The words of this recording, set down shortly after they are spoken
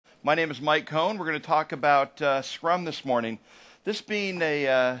My name is Mike Cohn. We're going to talk about Scrum this morning. This being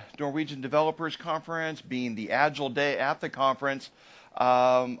a Norwegian Developers Conference, being the Agile Day at the conference,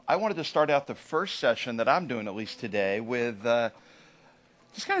 I wanted to start out the first session that I'm doing, at least today, with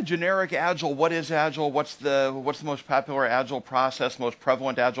just kind of generic Agile. What is Agile? What's the most popular Agile process, most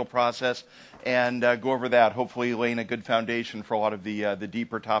prevalent Agile process, and go over that, hopefully laying a good foundation for a lot of the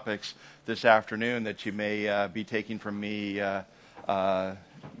deeper topics this afternoon that you may be taking from me,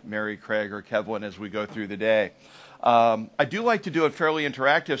 Mary, Craig, or Kevlin as we go through the day. I do like to do it fairly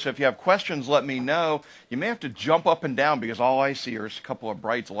interactive, so if you have questions, let me know. You may have to jump up and down because all I see are a couple of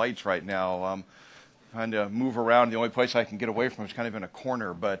bright lights right now. Trying to move around. The only place I can get away from is kind of in a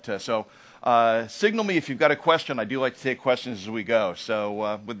corner. But so signal me if you've got a question. I do like to take questions as we go.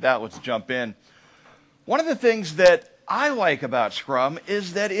 So with that, let's jump in. One of the things that I like about Scrum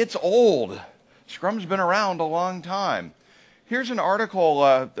is that it's old. Scrum's been around a long time. Here's an article,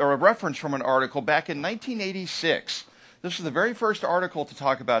 or a reference from an article back in 1986. This was the very first article to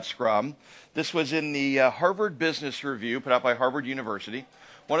talk about Scrum. This was in the Harvard Business Review, put out by Harvard University,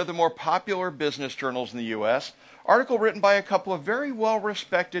 one of the more popular business journals in the U.S. Article written by a couple of very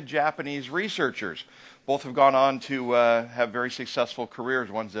well-respected Japanese researchers. Both have gone on to have very successful careers.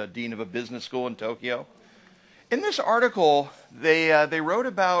 One's a dean of a business school in Tokyo. In this article, they wrote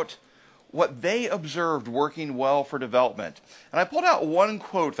about what they observed working well for development. And I pulled out one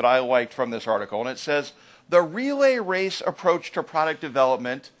quote that I liked from this article, and it says, "The relay race approach to product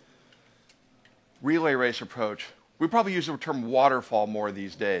development," relay race approach, we probably use the term waterfall more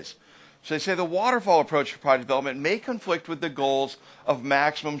these days. So they say the waterfall approach to product development may conflict with the goals of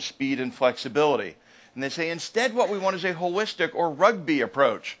maximum speed and flexibility. And they say instead what we want is a holistic or rugby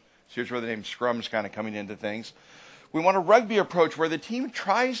approach. So here's where the name Scrum is kind of coming into things. We want a rugby approach where the team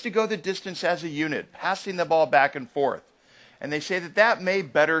tries to go the distance as a unit, passing the ball back and forth. And they say that that may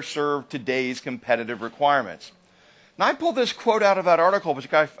better serve today's competitive requirements. Now, I pulled this quote out of that article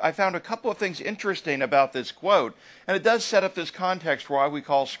because I found a couple of things interesting about this quote, and it does set up this context for why we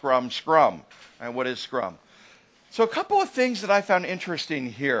call Scrum Scrum. And what is Scrum? So a couple of things that I found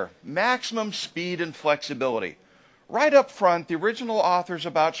interesting here. Maximum speed and flexibility. Right up front, the original authors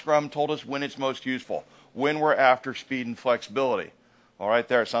about Scrum told us when it's most useful, when we're after speed and flexibility. All right,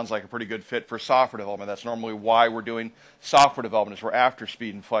 there, it sounds like a pretty good fit for software development. That's normally why we're doing software development, is we're after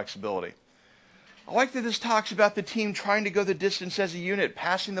speed and flexibility. I like that this talks about the team trying to go the distance as a unit,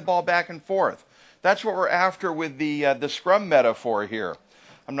 passing the ball back and forth. That's what we're after with the Scrum metaphor here.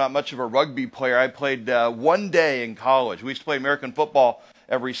 I'm not much of a rugby player. I played one day in college. We used to play American football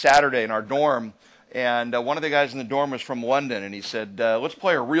every Saturday in our dorm, and one of the guys in the dorm was from London, and he said, let's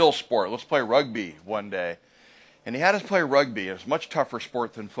play a real sport. Let's play rugby one day. And he had us play rugby. It was a much tougher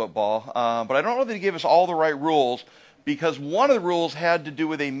sport than football, but I don't know that he gave us all the right rules, because one of the rules had to do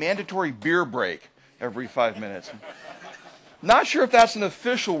with a mandatory beer break every 5 minutes. Not sure if that's an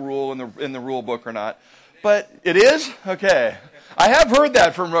official rule in the rule book or not, but it is? Okay. I have heard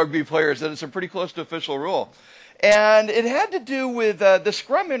that from rugby players, that it's a pretty close to official rule. And it had to do with, the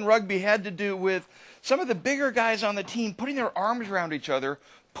scrum in rugby had to do with some of the bigger guys on the team putting their arms around each other,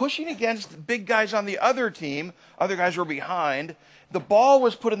 pushing against the big guys on the other team. Other guys were behind. The ball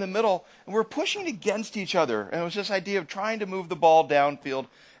was put in the middle, and we're pushing against each other. And it was this idea of trying to move the ball downfield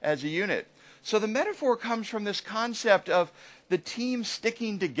as a unit. So the metaphor comes from this concept of the team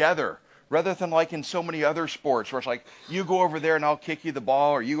sticking together, rather than like in so many other sports where it's like, you go over there and I'll kick you the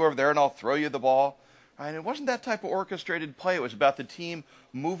ball, or you go over there and I'll throw you the ball. And it wasn't that type of orchestrated play. It was about the team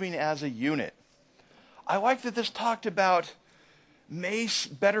moving as a unit. I like that this talked about may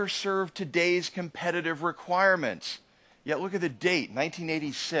better serve today's competitive requirements. Yet look at the date,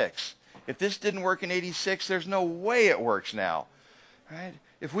 1986. If this didn't work in 86, there's no way it works now. Right?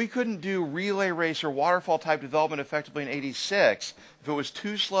 If we couldn't do relay race or waterfall type development effectively in 86, if it was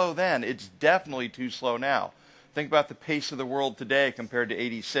too slow then, it's definitely too slow now. Think about the pace of the world today compared to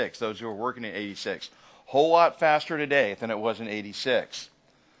 86, those who were working in 86. Whole lot faster today than it was in 86.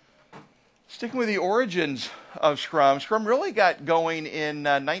 Sticking with the origins of Scrum, Scrum really got going in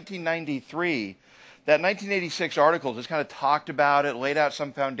 1993. That 1986 article just kind of talked about it, laid out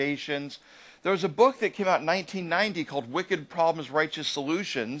some foundations. There was a book that came out in 1990 called Wicked Problems, Righteous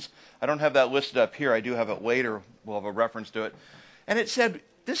Solutions. I don't have that listed up here. I do have it later. We'll have a reference to it. And it said,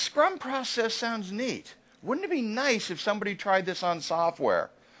 this Scrum process sounds neat. Wouldn't it be nice if somebody tried this on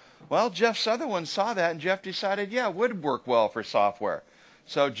software? Well, Jeff Sutherland saw that, and Jeff decided, yeah, it would work well for software.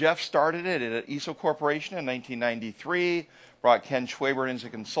 So Jeff started it at Easel Corporation in 1993, brought Ken Schwaber in as a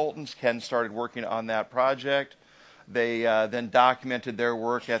consultant. Ken started working on that project. They then documented their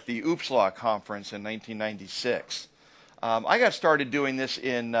work at the OOPSLAW conference in 1996. I got started doing this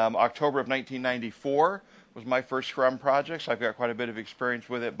in October of 1994. Was my first Scrum project, so I've got quite a bit of experience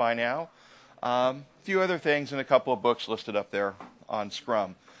with it by now. A few other things and a couple of books listed up there on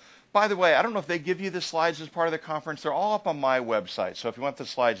Scrum. By the way, I don't know if they give you the slides as part of the conference. They're all up on my website. So if you want the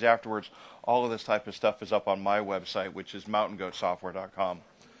slides afterwards, all of this type of stuff is up on my website, which is mountaingoatsoftware.com.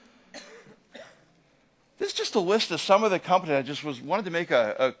 This is just a list of some of the companies. I just wanted to make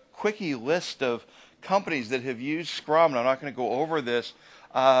a quickie list of companies that have used Scrum, and I'm not going to go over this,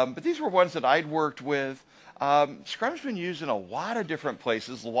 but these were ones that I'd worked with. Scrum's been used in a lot of different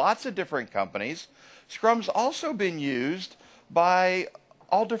places, lots of different companies. Scrum's also been used by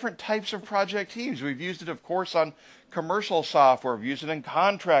all different types of project teams. We've used it, of course, on commercial software. We've used it in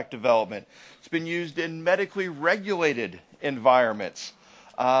contract development. It's been used in medically regulated environments.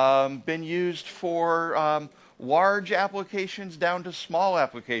 Been used for large applications down to small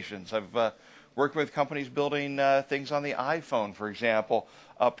applications. I've worked with companies building things on the iPhone, for example,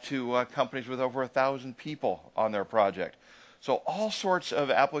 up to companies with over 1,000 people on their project. So all sorts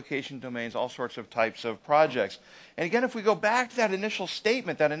of application domains, all sorts of types of projects. And again, if we go back to that initial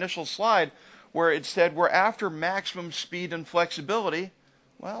statement, that initial slide, where it said we're after maximum speed and flexibility,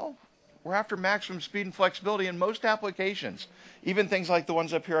 well, we're after maximum speed and flexibility in most applications. Even things like the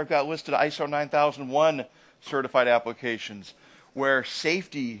ones up here I've got listed, ISO 9001 certified applications, where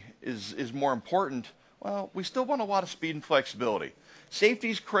safety is more important. Well, we still want a lot of speed and flexibility. Safety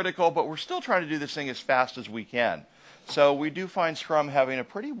is critical, but we're still trying to do this thing as fast as we can. So we do find Scrum having a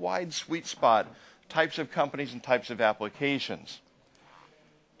pretty wide sweet spot, types of companies and types of applications.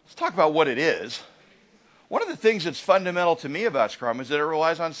 Let's talk about what it is. One of the things that's fundamental to me about Scrum is that it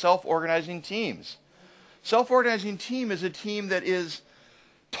relies on self-organizing teams. Self-organizing team is a team that is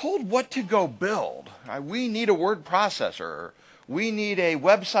told what to go build. We need a word processor. We need a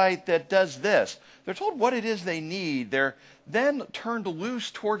website that does this. They're told what it is they need. They're then turned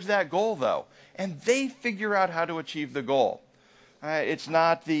loose towards that goal, though, and they figure out how to achieve the goal. It's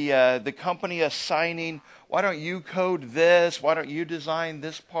not the company assigning, why don't you code this? Why don't you design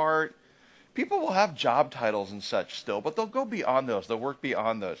this part? People will have job titles and such still, but they'll go beyond those. They'll work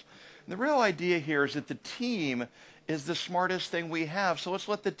beyond those. And the real idea here is that the team is the smartest thing we have, so let's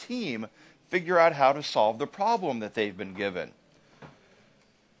let the team figure out how to solve the problem that they've been given.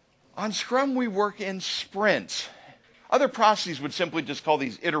 On Scrum, we work in sprints. Other processes would simply just call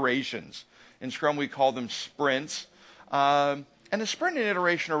these iterations. In Scrum, we call them sprints. And a sprint and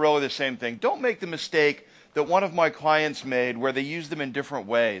iteration are really the same thing. Don't make the mistake that one of my clients made where they use them in different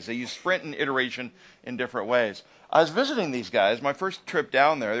ways. They use sprint and iteration in different ways. I was visiting these guys, my first trip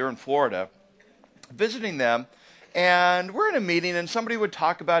down there, they were in Florida, visiting them, and we're in a meeting and somebody would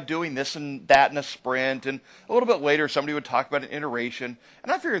talk about doing this and that in a sprint, and a little bit later somebody would talk about an iteration,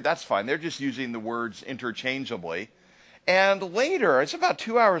 and I figured that's fine, they're just using the words interchangeably. And later, it's about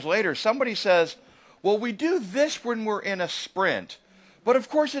 2 hours later, somebody says, well, we do this when we're in a sprint, but of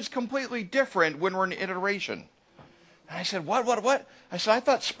course it's completely different when we're in iteration. And I said, what? I said, I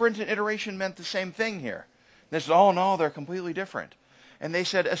thought sprint and iteration meant the same thing here. And they said, oh no, they're completely different. And they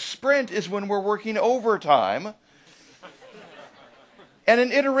said, a sprint is when we're working overtime, and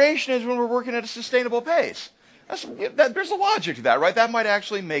an iteration is when we're working at a sustainable pace. There's a logic to that, right? That might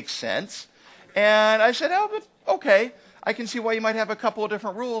actually make sense. And I said, oh, but okay, I can see why you might have a couple of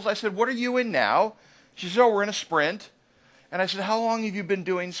different rules. I said, what are you in now? She said, oh, we're in a sprint. And I said, how long have you been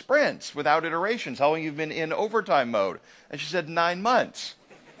doing sprints without iterations? How long have you been in overtime mode? And she said, 9 months.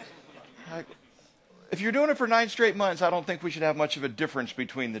 If you're doing it for 9 straight months, I don't think we should have much of a difference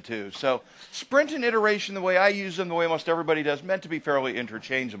between the two. So sprint and iteration, the way I use them, the way most everybody does, meant to be fairly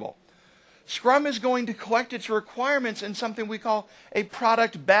interchangeable. Scrum is going to collect its requirements in something we call a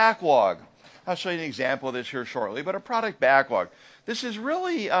product backlog. I'll show you an example of this here shortly, but a product backlog. This is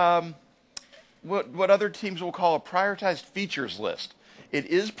really what other teams will call a prioritized features list. It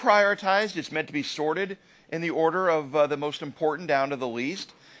is prioritized. It's meant to be sorted in the order of the most important down to the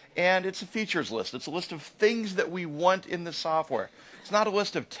least. And it's a features list. It's a list of things that we want in the software. It's not a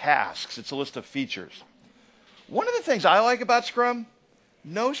list of tasks. It's a list of features. One of the things I like about Scrum,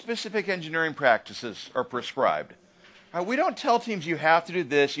 no specific engineering practices are prescribed. We don't tell teams you have to do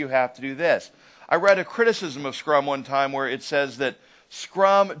this, you have to do this. I read a criticism of Scrum one time where it says that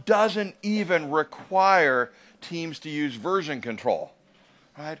Scrum doesn't even require teams to use version control.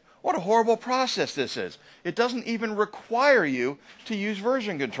 Right? What a horrible process this is. It doesn't even require you to use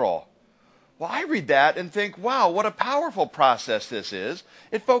version control. Well, I read that and think, wow, what a powerful process this is.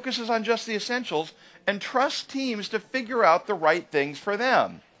 It focuses on just the essentials and trusts teams to figure out the right things for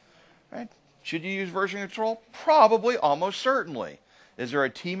them. Right? Should you use version control? Probably, almost certainly. Is there a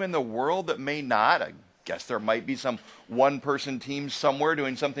team in the world that may not? guess there might be some one-person teams somewhere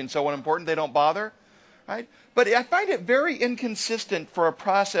doing something so unimportant they don't bother, right? But I find it very inconsistent for a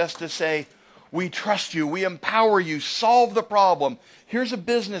process to say, we trust you, we empower you, solve the problem. Here's a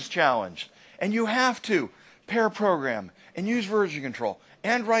business challenge. And you have to pair program and use version control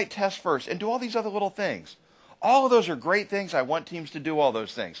and write tests first and do all these other little things. All of those are great things. I want teams to do all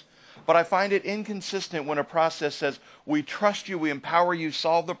those things. But I find it inconsistent when a process says, we trust you, we empower you,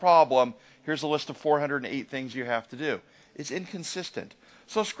 solve the problem. Here's a list of 408 things you have to do. It's inconsistent.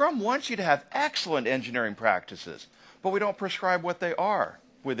 So Scrum wants you to have excellent engineering practices, but we don't prescribe what they are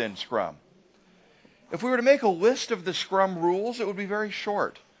within Scrum. If we were to make a list of the Scrum rules, it would be very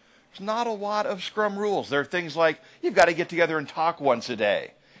short. There's not a lot of Scrum rules. There are things like, you've got to get together and talk once a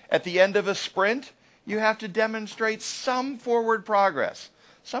day. At the end of a sprint, you have to demonstrate some forward progress,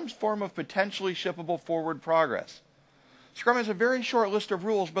 some form of potentially shippable forward progress. Scrum has a very short list of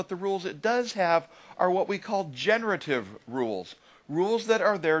rules, but the rules it does have are what we call generative rules, rules that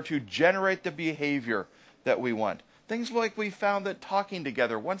are there to generate the behavior that we want. Things like we found that talking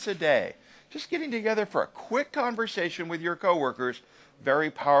together once a day, just getting together for a quick conversation with your coworkers,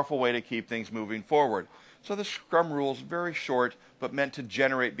 very powerful way to keep things moving forward. So the Scrum rules, very short, but meant to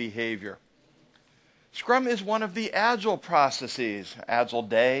generate behavior. Scrum is one of the Agile processes. Agile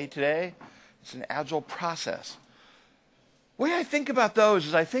Day today, it's an Agile process. The way I think about those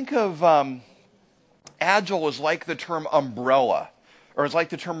is I think of Agile as like the term umbrella, or as like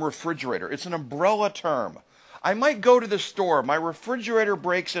the term refrigerator. It's an umbrella term. I might go to the store. My refrigerator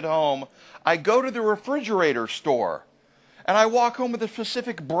breaks at home. I go to the refrigerator store, and I walk home with a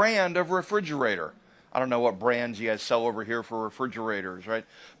specific brand of refrigerator. I don't know what brands you guys sell over here for refrigerators, right?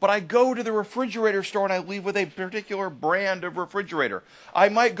 But I go to the refrigerator store and I leave with a particular brand of refrigerator. I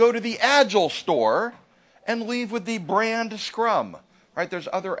might go to the Agile store and leave with the brand Scrum, right? There's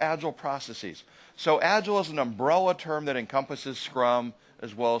other Agile processes. So Agile is an umbrella term that encompasses Scrum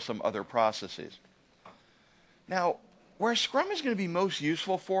as well as some other processes. Now, where Scrum is going to be most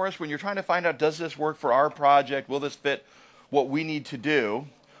useful for us when you're trying to find out, does this work for our project? Will this fit what we need to do?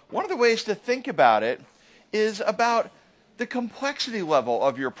 One of the ways to think about it is about the complexity level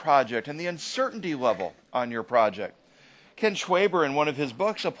of your project and the uncertainty level on your project. Ken Schwaber, in one of his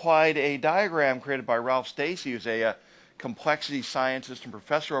books, applied a diagram created by Ralph Stacey, who's a complexity scientist and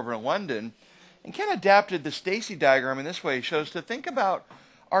professor over in London. And Ken adapted the Stacey diagram in this way. He shows to think about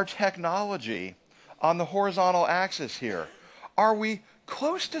our technology on the horizontal axis here. Are we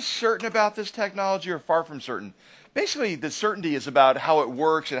close to certain about this technology or far from certain? Basically, the certainty is about how it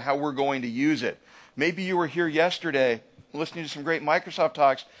works and how we're going to use it. Maybe you were here yesterday listening to some great Microsoft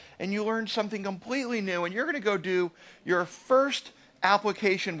talks and you learned something completely new and you're going to go do your first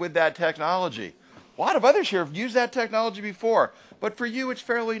application with that technology. A lot of others here have used that technology before, but for you it's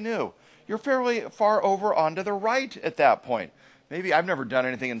fairly new. You're fairly far over onto the right at that point. Maybe I've never done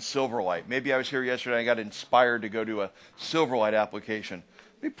anything in Silverlight. Maybe I was here yesterday and I got inspired to go do a Silverlight application.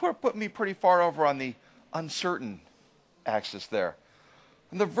 It put me pretty far over on the uncertain axis there.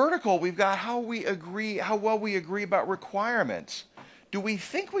 In the vertical, we've got how well we agree about requirements. Do we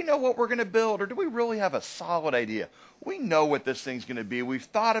think we know what we're going to build, or do we really have a solid idea? We know what this thing's going to be. We've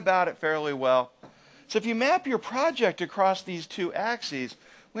thought about it fairly well. So if you map your project across these two axes,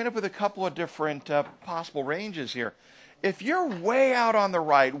 we end up with a couple of different possible ranges here. If you're way out on the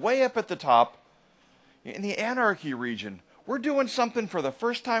right, way up at the top, in the anarchy region, we're doing something for the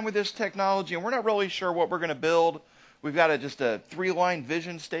first time with this technology, and we're not really sure what we're going to build. We've got just a 3-line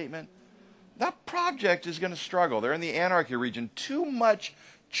vision statement. That project is going to struggle. They're in the anarchy region. Too much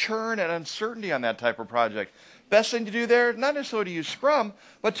churn and uncertainty on that type of project. Best thing to do there, not necessarily to use Scrum,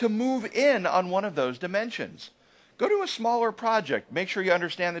 but to move in on one of those dimensions. Go to a smaller project. Make sure you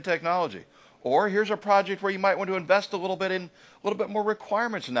understand the technology. Or here's a project where you might want to invest a little bit more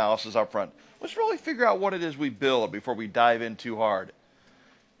requirements analysis up front. Let's really figure out what it is we build before we dive in too hard.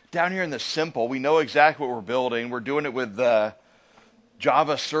 Down here in the simple, we know exactly what we're building. We're doing it with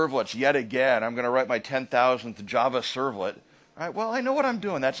Java servlets yet again. I'm going to write my 10,000th Java servlet. All right, well, I know what I'm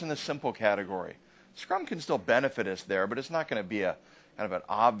doing. That's in the simple category. Scrum can still benefit us there, but it's not going to be a kind of an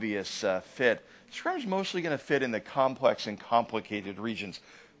obvious fit. Scrum's mostly going to fit in the complex and complicated regions,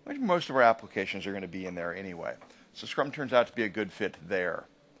 which most of our applications are going to be in there anyway. So Scrum turns out to be a good fit there.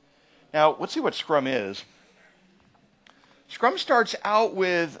 Now, let's see what Scrum is. Scrum starts out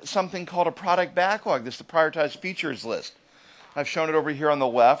with something called a product backlog. This is the prioritized features list. I've shown it over here on the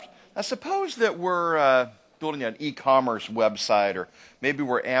left. Now, suppose that we're building an e-commerce website, or maybe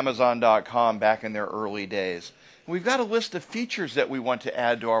we're Amazon.com back in their early days. We've got a list of features that we want to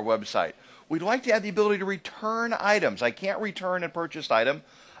add to our website. We'd like to add the ability to return items. I can't return a purchased item.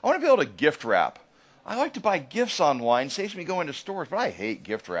 I want to be able to gift wrap. I like to buy gifts online. It saves me going to stores, but I hate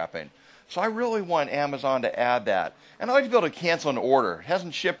gift wrapping. So I really want Amazon to add that. And I like to be able to cancel an order. It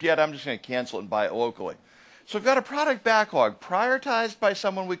hasn't shipped yet. I'm just going to cancel it and buy it locally. So we've got a product backlog prioritized by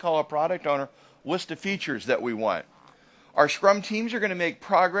someone we call a product owner, list of features that we want. Our Scrum teams are going to make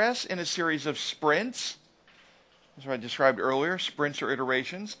progress in a series of sprints. That's what I described earlier, sprints or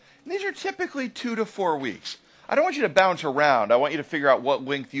iterations. And these are typically 2 to 4 weeks. I don't want you to bounce around. I want you to figure out what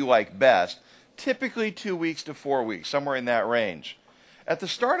length you like best. Typically 2 weeks to 4 weeks, somewhere in that range. At the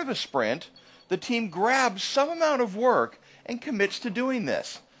start of a sprint, the team grabs some amount of work and commits to doing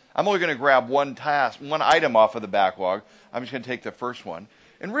this. I'm only going to grab one item off of the backlog. I'm just going to take the first one.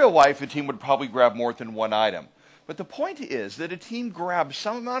 In real life, the team would probably grab more than one item. But the point is that a team grabs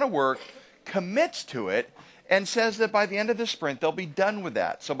some amount of work, commits to it, and says that by the end of the sprint, they'll be done with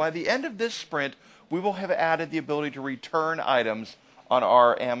that. So by the end of this sprint, we will have added the ability to return items on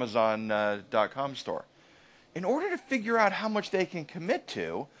our Amazon.com store. In order to figure out how much they can commit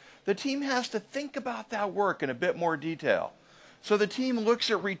to, the team has to think about that work in a bit more detail. So the team looks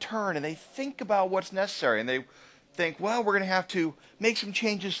at return and they think about what's necessary, and they think, well, we're going to have to make some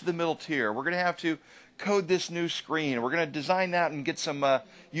changes to the middle tier. We're going to have to code this new screen. We're going to design that and get some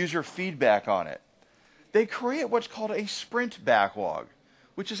user feedback on it. They create what's called a sprint backlog,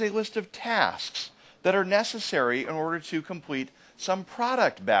 which is a list of tasks that are necessary in order to complete some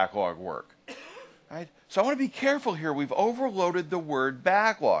product backlog work. Right? So I want to be careful here. We've overloaded the word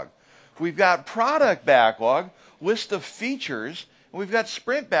backlog. We've got product backlog, list of features, and we've got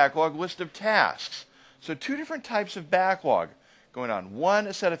sprint backlog, list of tasks. So 2 different types of backlog going on. One,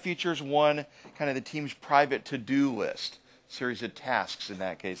 a set of features. One, kind of the team's private to-do list, series of tasks in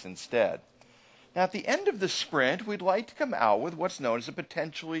that case instead. Now at the end of the sprint, we'd like to come out with what's known as a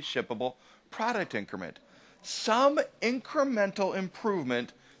potentially shippable product increment. Some incremental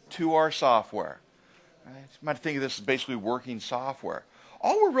improvement to our software. Right? You might think of this as basically working software.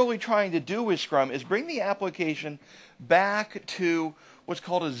 All we're really trying to do with Scrum is bring the application back to what's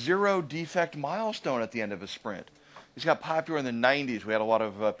called a zero defect milestone at the end of a sprint. This got popular in the 90s. We had a lot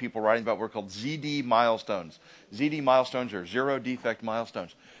of people writing about what were called ZD milestones. ZD milestones are zero defect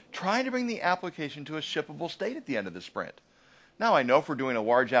milestones. Trying to bring the application to a shippable state at the end of the sprint. Now I know if we're doing a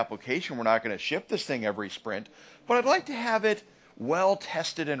large application, we're not going to ship this thing every sprint, but I'd like to have it well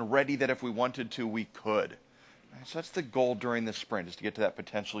tested and ready that if we wanted to, we could. Right, so that's the goal during the sprint, is to get to that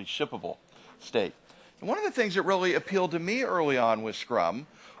potentially shippable state. And one of the things that really appealed to me early on with Scrum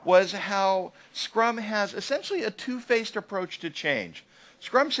was how Scrum has essentially a two-faced approach to change.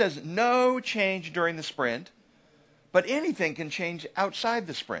 Scrum says no change during the sprint, but anything can change outside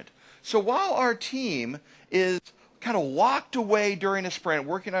the sprint. So while our team is kind of locked away during a sprint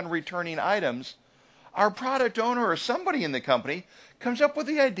working on returning items, our product owner or somebody in the company comes up with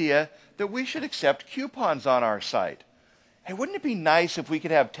the idea that we should accept coupons on our site. Hey, wouldn't it be nice if we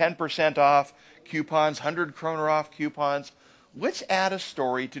could have 10% off coupons, 100 kroner off coupons? Let's add a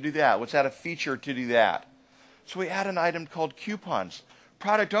story to do that. Let's add a feature to do that. So we add an item called coupons.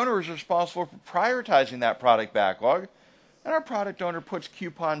 Product owner is responsible for prioritizing that product backlog, and our product owner puts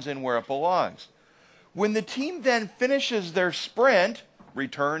coupons in where it belongs. When the team then finishes their sprint,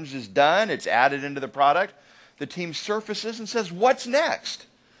 returns is done, it's added into the product, the team surfaces and says, what's next?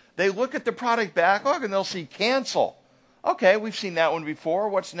 They look at the product backlog and they'll see cancel. Okay, we've seen that one before.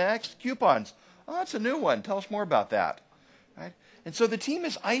 What's next? Coupons. Oh, that's a new one. Tell us more about that. Right? And so the team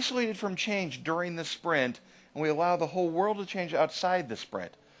is isolated from change during the sprint, and we allow the whole world to change outside the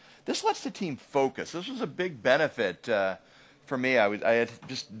sprint. This lets the team focus. This was a big benefit for me. I had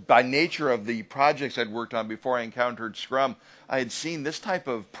just by nature of the projects I'd worked on before I encountered Scrum, I had seen this type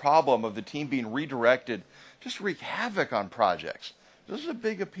of problem of the team being redirected just wreak havoc on projects. This is a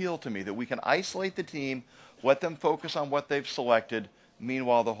big appeal to me, that we can isolate the team, let them focus on what they've selected,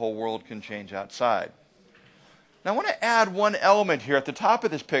 meanwhile the whole world can change outside. Now I want to add one element here. At the top of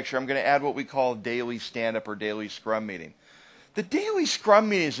this picture, I'm going to add what we call daily stand-up or daily Scrum meeting. The daily Scrum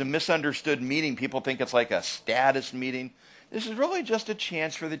meeting is a misunderstood meeting. People think it's like a status meeting. This is really just a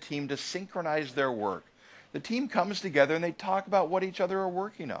chance for the team to synchronize their work. The team comes together and they talk about what each other are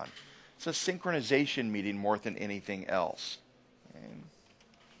working on. It's a synchronization meeting more than anything else. And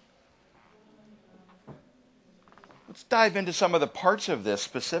let's dive into some of the parts of this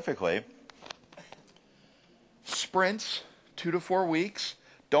specifically. Sprints, 2 to 4 weeks.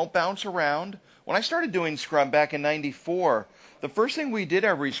 Don't bounce around. When I started doing Scrum back in '94, the first thing we did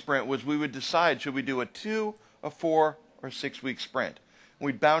every sprint was we would decide, should we do a 2, a 4, or a 6-week sprint?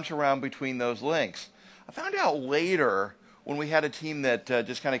 We'd bounce around between those lengths. I found out later, when we had a team that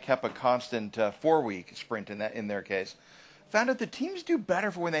just kind of kept a constant 4-week sprint in their case, found out that teams do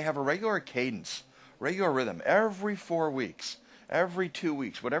better for when they have a regular cadence, regular rhythm, every 4 weeks, every 2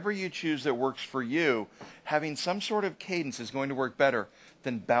 weeks, whatever you choose that works for you, having some sort of cadence is going to work better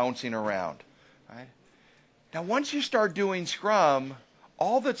than bouncing around. Right? Now, once you start doing Scrum,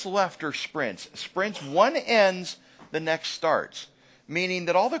 all that's left are sprints. Sprints, one ends, the next starts. Meaning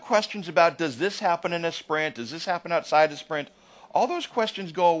that all the questions about does this happen in a sprint, does this happen outside a sprint, all those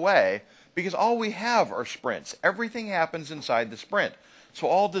questions go away because all we have are sprints. Everything happens inside the sprint. So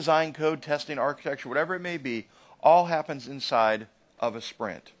all design, code, testing, architecture, whatever it may be, all happens inside of a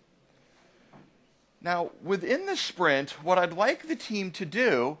sprint. Now, within the sprint, what I'd like the team to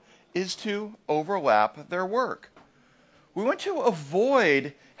do is to overlap their work. We want to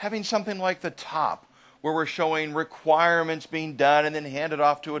avoid having something like the top, where we're showing requirements being done and then handed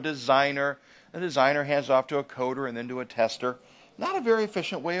off to a designer. The designer hands off to a coder and then to a tester. Not a very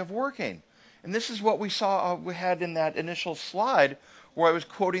efficient way of working. And this is what we saw we had in that initial slide where I was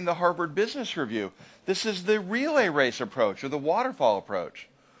quoting the Harvard Business Review. This is the relay race approach or the waterfall approach.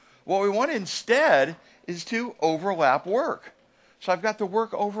 What we want instead is to overlap work. So I've got the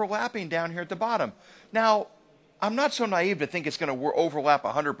work overlapping down here at the bottom. Now, I'm not so naive to think it's going to overlap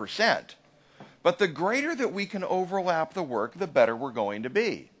 100%. But the greater that we can overlap the work, the better we're going to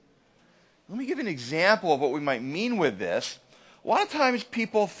be. Let me give an example of what we might mean with this. A lot of times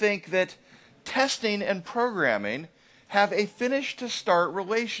people think that testing and programming have a finish to start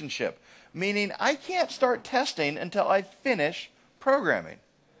relationship, meaning I can't start testing until I finish programming.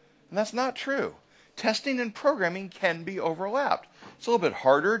 And that's not true. Testing and programming can be overlapped. It's a little bit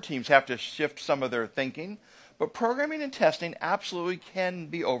harder. Teams have to shift some of their thinking. But programming and testing absolutely can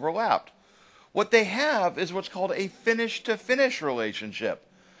be overlapped. What they have is what's called a finish-to-finish relationship,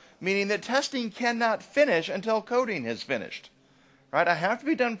 meaning that testing cannot finish until coding has finished. Right? I have to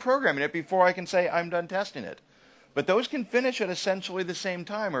be done programming it before I can say I'm done testing it. But those can finish at essentially the same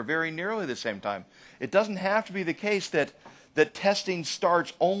time or very nearly the same time. It doesn't have to be the case that testing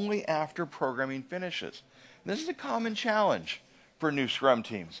starts only after programming finishes. And this is a common challenge for new Scrum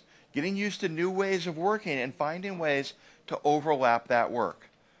teams, getting used to new ways of working and finding ways to overlap that work.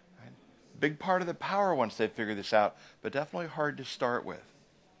 Right? Big part of the power once they figure this out, but definitely hard to start with.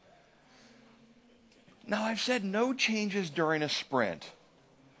 Now, I've said no changes during a sprint.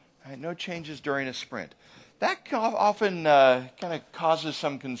 Right? No changes during a sprint. That often kind of causes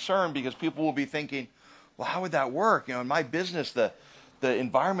some concern because people will be thinking, well, how would that work? You know, in my business, the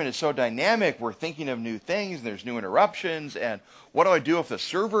environment is so dynamic. We're thinking of new things, and there's new interruptions. And what do I do if the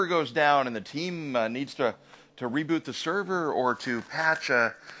server goes down and the team needs to reboot the server or to patch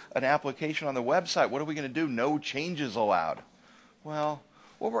an application on the website? What are we going to do? No changes allowed. Well,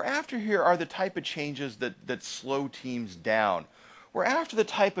 what we're after here are the type of changes that slow teams down. We're after the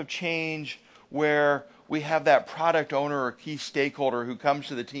type of change where we have that product owner or key stakeholder who comes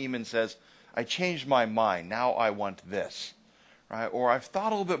to the team and says, I changed my mind. Now I want this. Right? Or I've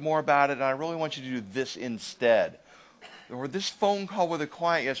thought a little bit more about it and I really want you to do this instead. Or this phone call with a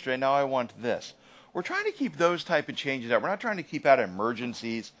client yesterday, now I want this. We're trying to keep those type of changes out. We're not trying to keep out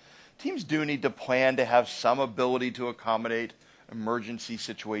emergencies. Teams do need to plan to have some ability to accommodate emergency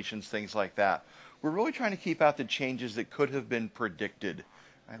situations, things like that. We're really trying to keep out the changes that could have been predicted.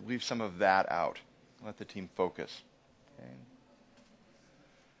 Right? Leave some of that out. Let the team focus. Okay.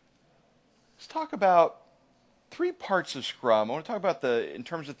 Let's talk about 3 parts of Scrum. I want to talk about in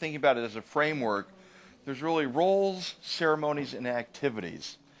terms of thinking about it as a framework, there's really roles, ceremonies, and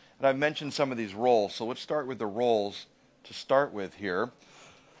activities. And I've mentioned some of these roles, so let's start with the roles to start with here.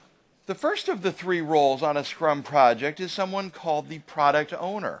 The first of the 3 roles on a Scrum project is someone called the product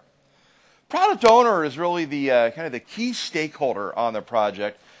owner. Product owner is really the kind of the key stakeholder on the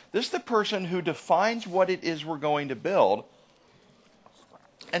project. This is the person who defines what it is we're going to build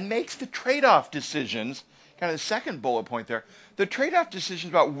and makes the trade-off decisions, kind of the second bullet point there, the trade-off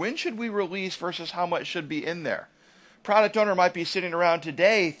decisions about when should we release versus how much should be in there. Product owner might be sitting around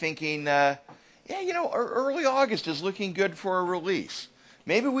today thinking, early August is looking good for a release.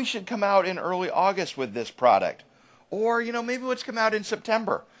 Maybe we should come out in early August with this product. Or, maybe let's come out in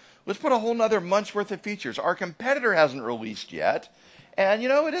September. Let's put a whole nother month's worth of features. Our competitor hasn't released yet. And,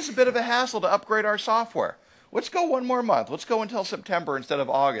 it is a bit of a hassle to upgrade our software. Let's go one more month. Let's go until September instead of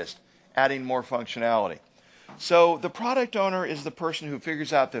August, adding more functionality. So the product owner is the person who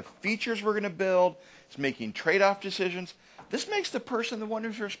figures out the features we're going to build, is making trade-off decisions. This makes the person the one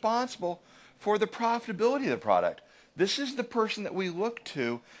who's responsible for the profitability of the product. This is the person that we look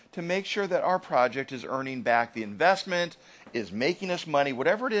to make sure that our project is earning back the investment, is making us money,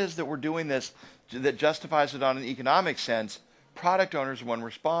 whatever it is that we're doing this that justifies it on an economic sense. Product owner is the one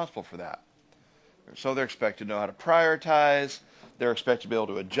responsible for that. So they're expected to know how to prioritize. They're expected to be able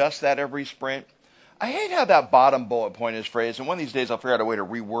to adjust that every sprint. I hate how that bottom bullet point is phrased, and one of these days I'll figure out a way to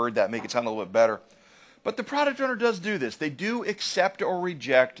reword that, make it sound a little bit better. But the product owner does do this. They do accept or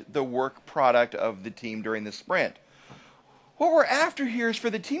reject the work product of the team during the sprint. What we're after here is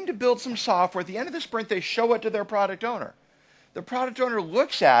for the team to build some software. At the end of the sprint, they show it to their product owner. The product owner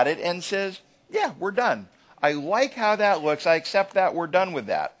looks at it and says, yeah, we're done. I like how that looks. I accept that. We're done with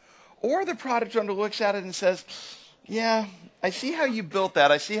that. Or the product owner looks at it and says, yeah, I see how you built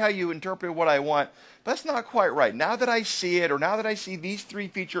that. I see how you interpreted what I want. But that's not quite right. Now that I see it, or now that I see these three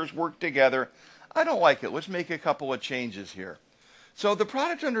features work together, I don't like it. Let's make a couple of changes here. So the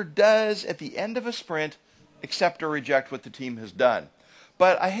product owner does, at the end of a sprint, accept or reject what the team has done.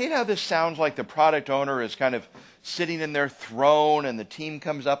 But I hate how this sounds like the product owner is kind of sitting in their throne and the team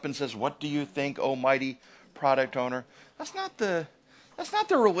comes up and says, what do you think, oh mighty product owner? That's not the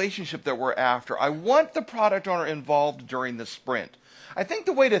relationship that we're after. I want the product owner involved during the sprint. I think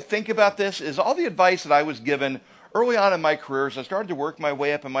the way to think about this is all the advice that I was given early on in my career, as I started to work my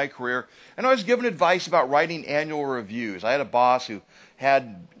way up in my career, and I was given advice about writing annual reviews. I had a boss who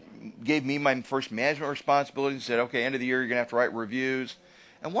gave me my first management responsibility and said, okay, end of the year, you're going to have to write reviews.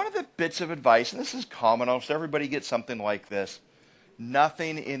 And one of the bits of advice, and this is common, almost everybody gets something like this,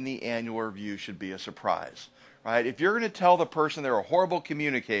 nothing in the annual review should be a surprise. Right? If you're going to tell the person they're a horrible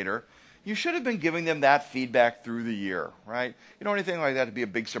communicator, you should have been giving them that feedback through the year, right? You don't want anything like that to be a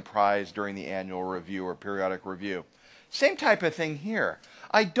big surprise during the annual review or periodic review. Same type of thing here.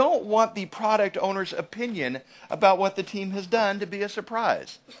 I don't want the product owner's opinion about what the team has done to be a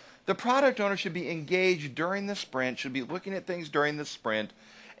surprise. The product owner should be engaged during the sprint, should be looking at things during the sprint,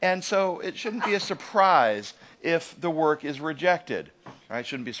 and so it shouldn't be a surprise if the work is rejected. Right?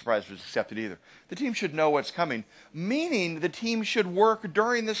 Shouldn't be surprised if it's accepted either. The team should know what's coming, meaning the team should work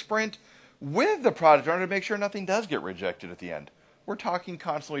during the sprint with the product owner to make sure nothing does get rejected at the end. We're talking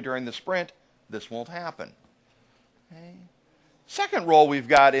constantly during the sprint. This won't happen. Okay. Second role we've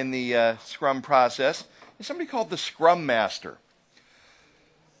got in the Scrum process is somebody called the Scrum Master.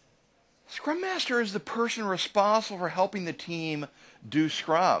 Scrum Master is the person responsible for helping the team do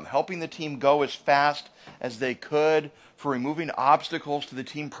Scrum, helping the team go as fast as they could, for removing obstacles to the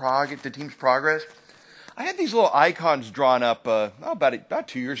team's progress. I had these little icons drawn up about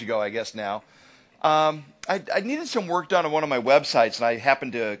 2 years ago, I guess now. I needed some work done on one of my websites, and I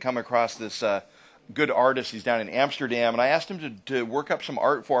happened to come across this good artist. He's down in Amsterdam, and I asked him to work up some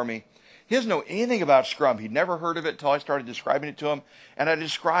art for me. He doesn't know anything about Scrum. He'd never heard of it until I started describing it to him. And I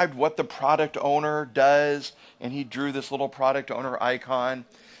described what the product owner does, and he drew this little product owner icon.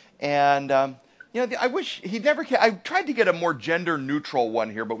 And I wish he'd never. I tried to get a more gender-neutral one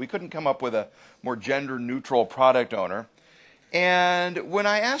here, but we couldn't come up with a more gender-neutral product owner. And when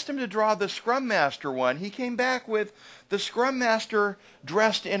I asked him to draw the Scrum Master one, he came back with the Scrum Master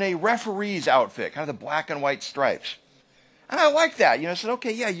dressed in a referee's outfit, kind of the black and white stripes. And I liked that. I said,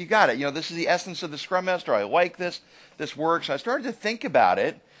 okay, yeah, you got it. This is the essence of the Scrum Master. I like this. This works. I started to think about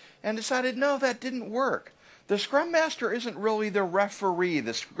it and decided, no, that didn't work. The Scrum Master isn't really the referee.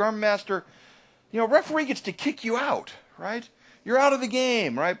 The Scrum Master, referee gets to kick you out, right? You're out of the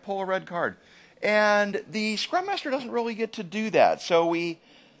game, right? Pull a red card. And the Scrum Master doesn't really get to do that. So we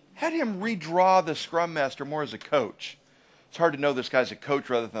had him redraw the Scrum Master more as a coach. It's hard to know this guy's a coach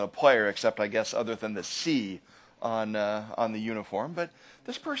rather than a player, except, I guess, other than the C on the uniform. But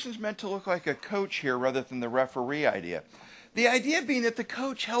this person's meant to look like a coach here rather than the referee idea. The idea being that the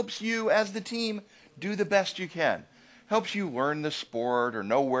coach helps you as the team do the best you can. Helps you learn the sport or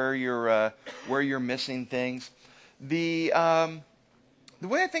know where you're missing things. The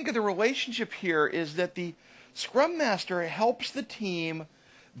way I think of the relationship here is that the Scrum Master helps the team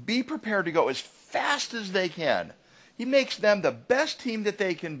be prepared to go as fast as they can. He makes them the best team that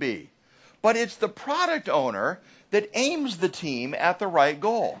they can be. But it's the product owner that aims the team at the right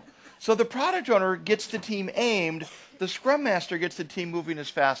goal. So the product owner gets the team aimed, the Scrum Master gets the team moving as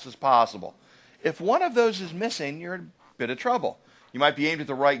fast as possible. If one of those is missing, you're in a bit of trouble. You might be aimed at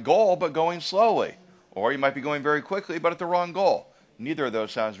the right goal, but going slowly. Or you might be going very quickly, but at the wrong goal. Neither of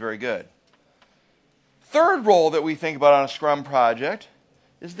those sounds very good. Third role that we think about on a Scrum project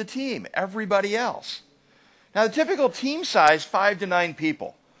is the team, everybody else. Now, the typical team size, 5 to 9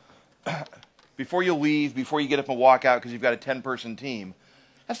 people. Before you leave, before you get up and walk out because you've got a 10-person team.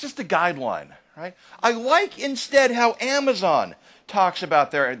 That's just a guideline, right? I like instead how Amazon talks about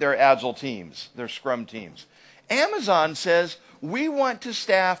their Agile teams, their Scrum teams. Amazon says, we want to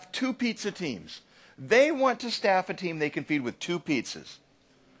staff 2 pizza teams. They want to staff a team they can feed with 2 pizzas.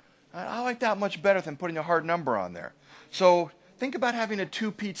 I like that much better than putting a hard number on there. So think about having a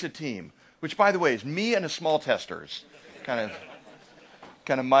 2 pizza team, which, by the way, is me and a small testers. Kind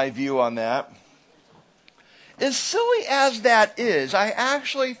of my view on that. As silly as that is, I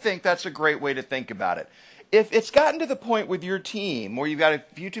actually think that's a great way to think about it. If it's gotten to the point with your team where you've got a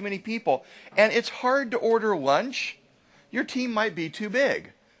few too many people and it's hard to order lunch, your team might be too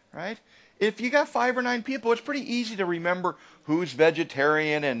big, right? If you got 5 or 9 people, it's pretty easy to remember who's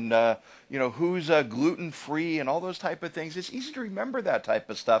vegetarian and who's gluten-free and all those type of things. It's easy to remember that type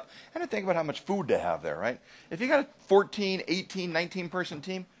of stuff and to think about how much food to have there, right? If you got a 14, 18, 19-person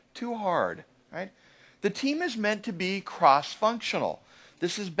team, too hard, right? The team is meant to be cross-functional.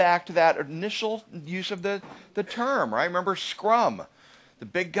 This is back to that initial use of the term, right? Remember Scrum. The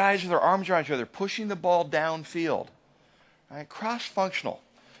big guys with their arms around each other, pushing the ball downfield. Right? Cross-functional.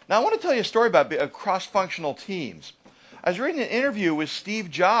 Now, I want to tell you a story about cross-functional teams. I was reading an interview with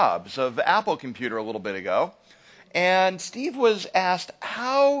Steve Jobs of Apple Computer a little bit ago, and Steve was asked,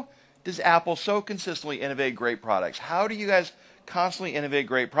 how does Apple so consistently innovate great products? How do you guys constantly innovate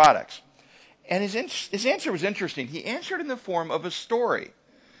great products? And his answer was interesting. He answered in the form of a story.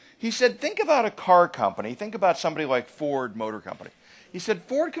 He said, think about a car company. Think about somebody like Ford Motor Company. He said,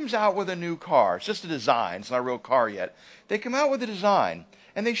 Ford comes out with a new car. It's just a design. It's not a real car yet. They come out with a design,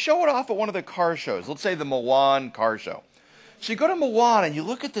 and they show it off at one of the car shows. Let's say the Milan car show. So you go to Milan, and you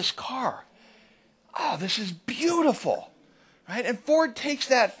look at this car. Oh, this is beautiful, right? And Ford takes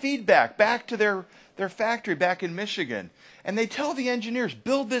that feedback back to their factory back in Michigan, and they tell the engineers,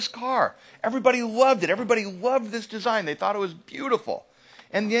 build this car. Everybody loved it. Everybody loved this design. They thought it was beautiful.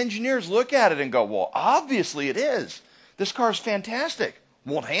 And the engineers look at it and go, well, obviously it is. This car is fantastic.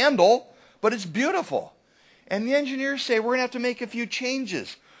 Won't handle, but it's beautiful. And the engineers say, we're going to have to make a few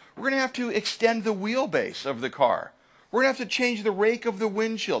changes. We're going to have to extend the wheelbase of the car. We're going to have to change the rake of the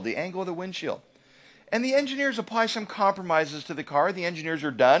windshield, the angle of the windshield. And the engineers apply some compromises to the car. The engineers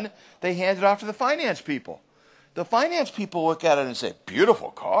are done. They hand it off to the finance people. The finance people look at it and say,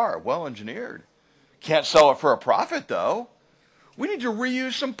 beautiful car, well engineered. Can't sell it for a profit, though. We need to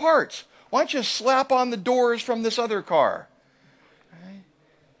reuse some parts. Why don't you slap on the doors from this other car? Right?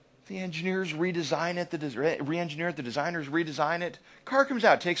 The engineers redesign it, re-engineer it, the designers redesign it. Car comes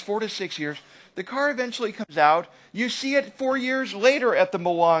out. It takes 4 to 6 years. The car eventually comes out. You see it 4 years later at the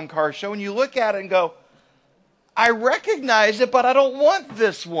Milan car show, and you look at it and go, I recognize it, but I don't want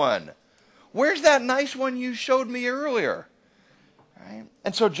this one. Where's that nice one you showed me earlier? Right?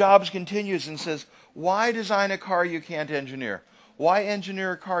 And so Jobs continues and says, why design a car you can't engineer? Why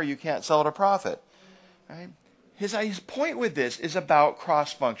engineer a car you can't sell at a profit? Right? His point with this is about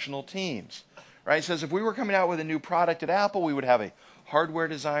cross-functional teams. Right? He says if we were coming out with a new product at Apple, we would have a hardware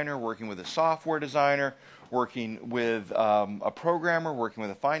designer working with a software designer, working with a programmer, working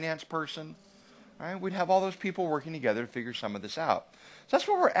with a finance person. Right? We'd have all those people working together to figure some of this out. So that's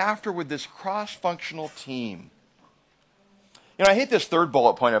what we're after with this cross-functional team. I hate this third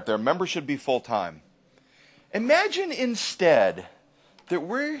bullet point up there. Members should be full-time. Imagine instead that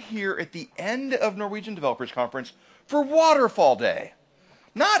we're here at the end of Norwegian Developers Conference for Waterfall Day.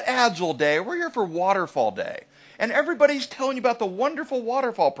 Not Agile Day. We're here for Waterfall Day. And everybody's telling you about the wonderful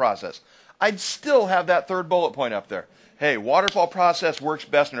waterfall process. I'd still have that third bullet point up there. Hey, waterfall process works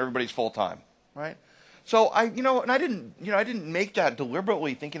best when everybody's full-time, right? So I didn't make that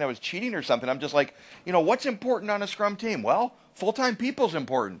deliberately thinking I was cheating or something. I'm just like, what's important on a Scrum team? Well, full-time people's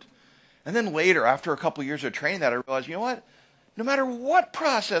important. And then later, after a couple of years of training that, I realized, you know what? No matter what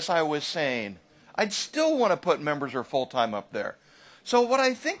process I was saying, I'd still want to put members or full-time up there. So what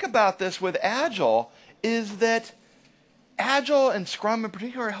I think about this with Agile is that Agile and Scrum in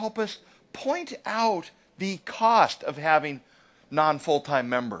particular help us point out the cost of having non-full-time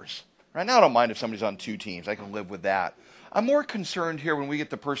members. Right now, I don't mind if somebody's on 2 teams. I can live with that. I'm more concerned here when we get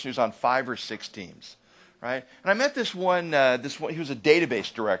the person who's on 5 or 6 teams. Right? And I met this one, he was a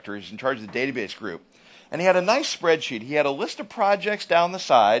database director. He's in charge of the database group. And he had a nice spreadsheet. He had a list of projects down the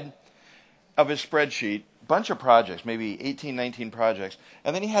side of his spreadsheet, bunch of projects, maybe 18, 19 projects.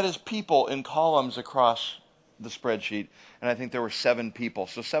 And then he had his people in columns across the spreadsheet. And I think there were 7 people.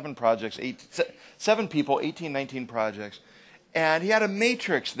 So 7 projects, 7 people, 18, 19 projects. And he had a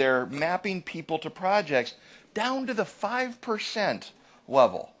matrix there mapping people to projects down to the 5%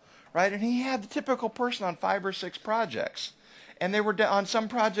 level. Right? And he had the typical person on 5 or 6 projects. And they were on some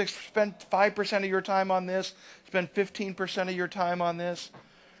projects, spend 5% of your time on this, spend 15% of your time on this.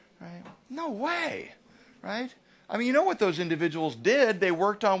 Right? No way. Right? I mean, you know what those individuals did? They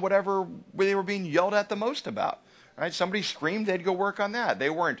worked on whatever they were being yelled at the most about. Right? Somebody screamed, they'd go work on that. They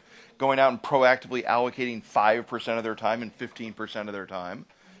weren't going out and proactively allocating 5% of their time and 15% of their time.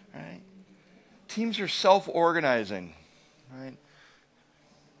 Right? Teams are self-organizing. Right?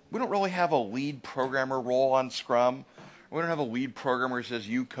 We don't really have a lead programmer role on Scrum. We don't have a lead programmer who says,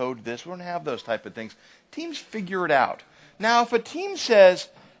 you code this. We don't have those type of things. Teams figure it out. Now, if a team says,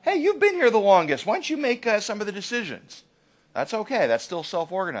 hey, you've been here the longest, why don't you make some of the decisions? That's okay. That's still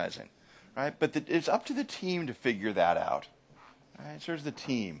self-organizing, right? But it's up to the team to figure that out. All right, so there's the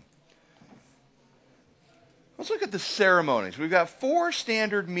team. Let's look at the ceremonies. We've got 4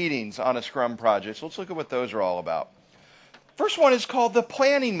 standard meetings on a Scrum project, so let's look at what those are all about. First one is called the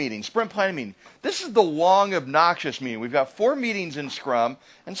planning meeting, sprint planning meeting. This is the long, obnoxious meeting. We've got 4 meetings in Scrum,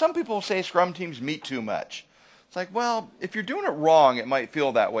 and some people say Scrum teams meet too much. It's like, well, if you're doing it wrong, it might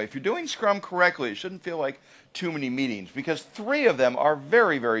feel that way. If you're doing Scrum correctly, it shouldn't feel like too many meetings, because 3 of them are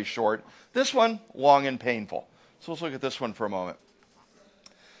very, very short. This one, long and painful. So let's look at this one for a moment.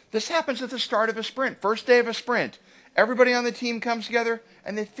 This happens at the start of a sprint, first day of a sprint. Everybody on the team comes together,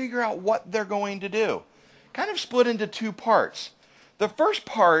 and they figure out what they're going to do. Kind of split into 2 parts. The first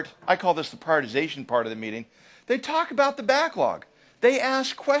part, I call this the prioritization part of the meeting, they talk about the backlog. They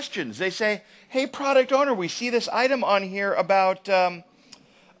ask questions. They say, hey, product owner, we see this item on here about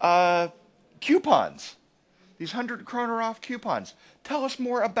coupons. These 100 kroner off coupons. Tell us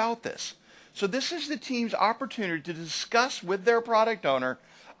more about this. So this is the team's opportunity to discuss with their product owner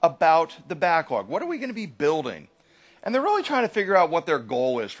about the backlog. What are we going to be building? And they're really trying to figure out what their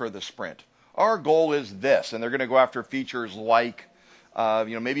goal is for the sprint. Our goal is this, and they're going to go after features like,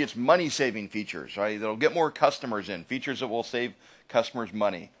 maybe it's money-saving features, right? That'll get more customers in, features that will save customers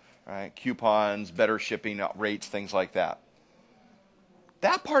money, right? Coupons, better shipping rates, things like that.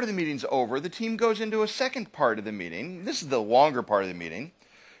 That part of the meeting's over. The team goes into a second part of the meeting. This is the longer part of the meeting.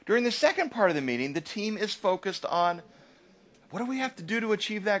 During the second part of the meeting, the team is focused on what do we have to do to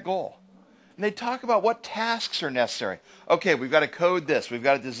achieve that goal? And they talk about what tasks are necessary. Okay, we've got to code this. We've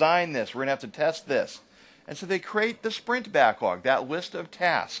got to design this. We're going to have to test this. And so they create the sprint backlog, that list of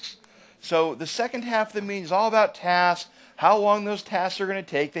tasks. So the second half of the meeting is all about tasks, how long those tasks are going to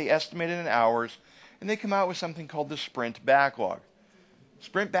take. They estimate it in hours. And they come out with something called the sprint backlog.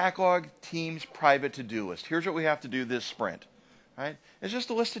 Sprint backlog, team's private to-do list. Here's what we have to do this sprint. Right? It's just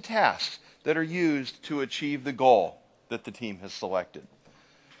a list of tasks that are used to achieve the goal that the team has selected.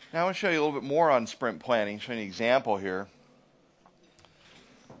 Now I want to show you a little bit more on sprint planning, show you an example here.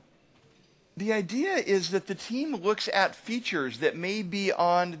 The idea is that the team looks at features that may be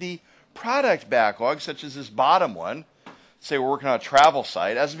on the product backlog, such as this bottom one. Say we're working on a travel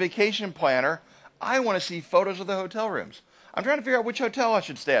site. As a vacation planner, I want to see photos of the hotel rooms. I'm trying to figure out which hotel I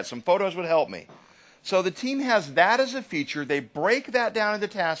should stay at. Some photos would help me. So the team has that as a feature. They break that down into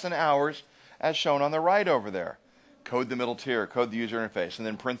tasks and hours, as shown on the right over there. Code the middle tier, code the user interface, and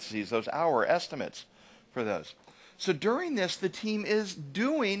then parentheses, those hour estimates for those. So during this, the team is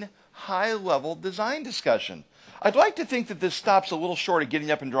doing high-level design discussion. I'd like to think that this stops a little short of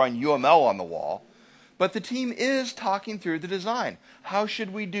getting up and drawing UML on the wall, but the team is talking through the design. How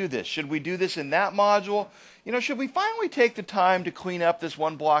should we do this? Should we do this in that module? Should we finally take the time to clean up this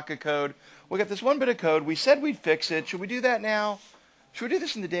one block of code? We got this one bit of code. We said we'd fix it. Should we do that now? Should we do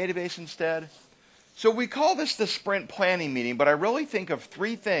this in the database instead? So we call this the sprint planning meeting, but I really think of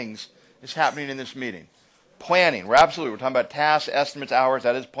 3 things is happening in this meeting. Planning, we're talking about tasks, estimates, hours,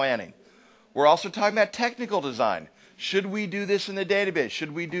 that is planning. We're also talking about technical design. Should we do this in the database?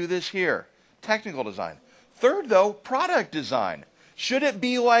 Should we do this here? Technical design. Third, though, product design. Should it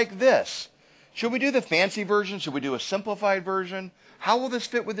be like this? Should we do the fancy version? Should we do a simplified version? How will this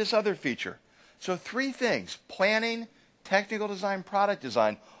fit with this other feature? So 3 things, planning, technical design, product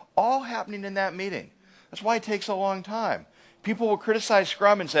design, all happening in that meeting. That's why it takes a long time. People will criticize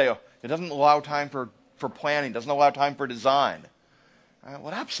Scrum and say, oh, it doesn't allow time for planning, doesn't allow time for design. Well,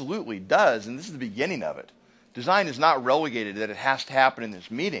 it absolutely does, and this is the beginning of it. Design is not relegated that it has to happen in this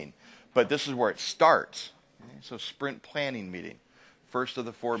meeting, but this is where it starts. Okay? So sprint planning meeting. First of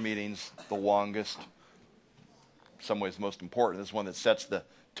the 4 meetings, the longest, in some ways the most important. This is one that sets the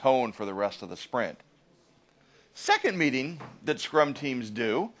tone for the rest of the sprint. Second meeting that Scrum teams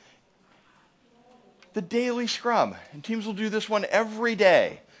do, the daily Scrum. And teams will do this one every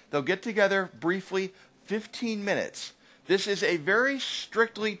day. They'll get together briefly, 15 minutes. This is a very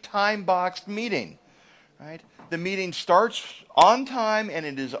strictly time-boxed meeting. Right? The meeting starts on time and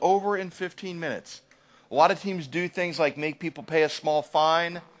it is over in 15 minutes. A lot of teams do things like make people pay a small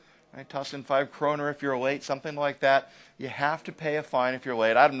fine, right? Toss in 5 kroner if you're late, something like that. You have to pay a fine if you're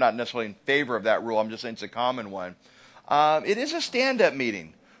late. I'm not necessarily in favor of that rule. I'm just saying it's a common one. It is a stand-up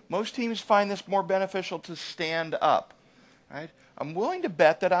meeting. Most teams find this more beneficial to stand up. Right? I'm willing to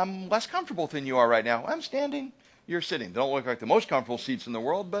bet that I'm less comfortable than you are right now. I'm standing, you're sitting. They don't look like the most comfortable seats in the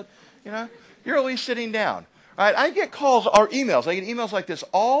world, but you're at least sitting down. Right? I get calls or emails. I get emails like this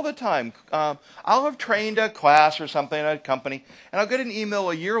all the time. I'll have trained a class or something at a company, and I'll get an email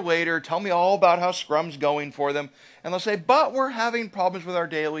a year later, tell me all about how Scrum's going for them, and they'll say, but we're having problems with our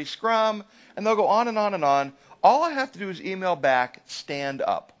daily Scrum, and they'll go on and on and on. All I have to do is email back, stand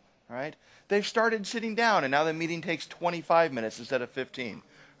up. Right? They've started sitting down, and now the meeting takes 25 minutes instead of 15.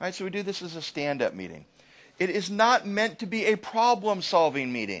 Right? So we do this as a stand-up meeting. It is not meant to be a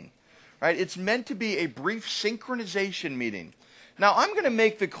problem-solving meeting. Right? It's meant to be a brief synchronization meeting. Now, I'm going to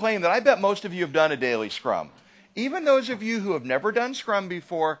make the claim that I bet most of you have done a daily Scrum. Even those of you who have never done Scrum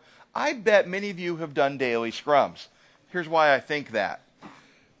before, I bet many of you have done daily Scrums. Here's why I think that.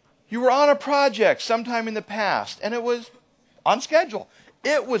 You were on a project sometime in the past, and it was on schedule.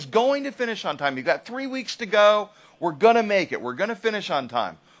 It was going to finish on time. You've got 3 weeks to go. We're going to make it. We're going to finish on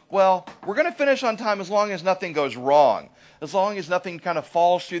time. Well, we're going to finish on time as long as nothing goes wrong. As long as nothing kind of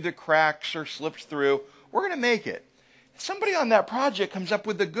falls through the cracks or slips through, we're going to make it. Somebody on that project comes up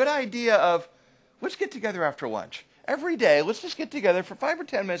with the good idea of, let's get together after lunch. Every day, let's just get together for 5 or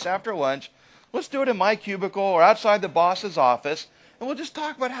 10 minutes after lunch. Let's do it in my cubicle or outside the boss's office, and we'll just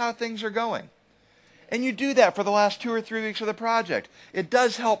talk about how things are going. And you do that for the last 2 or 3 weeks of the project. It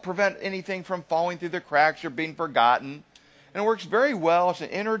does help prevent anything from falling through the cracks or being forgotten. And it works very well. It's an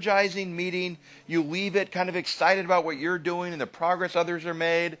energizing meeting. You leave it kind of excited about what you're doing and the progress others are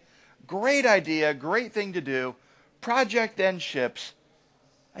made. Great idea, great thing to do. Project then ships,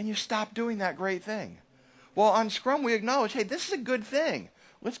 and you stop doing that great thing. Well, on Scrum, we acknowledge, hey, this is a good thing.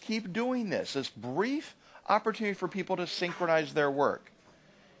 Let's keep doing this. This brief opportunity for people to synchronize their work.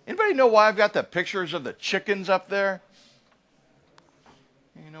 Anybody know why I've got the pictures of the chickens up there?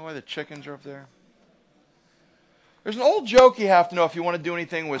 You know why the chickens are up there? There's an old joke you have to know if you want to do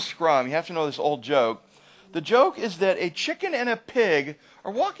anything with Scrum. You have to know this old joke. The joke is that a chicken and a pig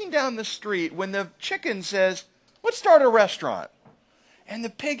are walking down the street when the chicken says, let's start a restaurant. And the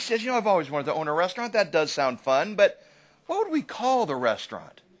pig says, I've always wanted to own a restaurant. That does sound fun, but what would we call the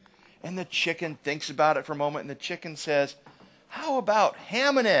restaurant? And the chicken thinks about it for a moment, and the chicken says, how about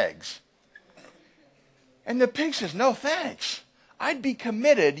ham and eggs? And the pig says, no, thanks. I'd be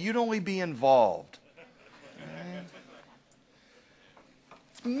committed. You'd only be involved.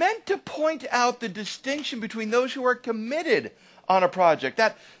 Meant to point out the distinction between those who are committed on a project.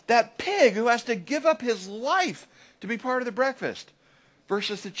 That pig who has to give up his life to be part of the breakfast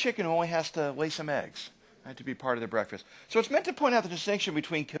versus the chicken who only has to lay some eggs, right, to be part of the breakfast. So it's meant to point out the distinction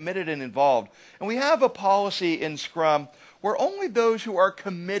between committed and involved. And we have a policy in Scrum where only those who are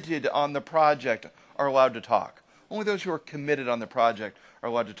committed on the project are allowed to talk. Only those who are committed on the project are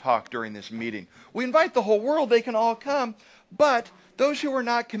allowed to talk during this meeting. We invite the whole world. They can all come. But those who are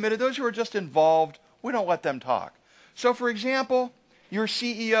not committed, those who are just involved, we don't let them talk. So, for example, your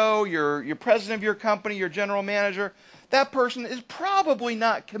CEO, your president of your company, your general manager, that person is probably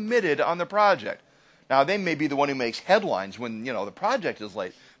not committed on the project. Now, they may be the one who makes headlines when, the project is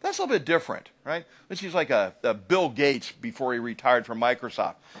late. That's a little bit different, right? Let's use like a Bill Gates before he retired from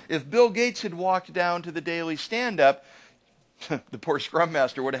Microsoft. If Bill Gates had walked down to the daily stand-up, the poor Scrum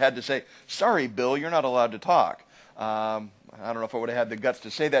Master would have had to say, sorry, Bill, you're not allowed to talk. I don't know if I would have had the guts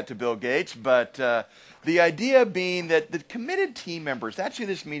to say that to Bill Gates, but the idea being that the committed team members, that's who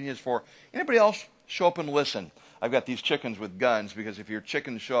this meeting is for. Anybody else show up and listen? I've got these chickens with guns because if your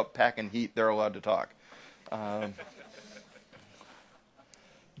chickens show up packing heat, they're allowed to talk.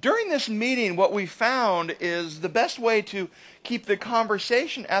 During this meeting, what we found is the best way to keep the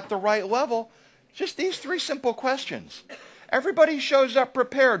conversation at the right level, just these 3 simple questions. Everybody shows up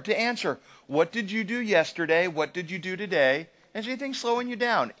prepared to answer, what did you do yesterday? What did you do today? Is anything slowing you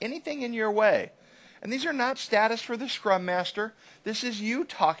down? Anything in your way? And these are not status for the Scrum Master. This is you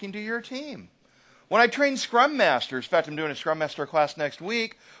talking to your team. When I train Scrum Masters, in fact, I'm doing a Scrum Master class next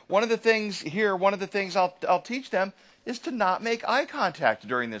week, one of the things I'll teach them is to not make eye contact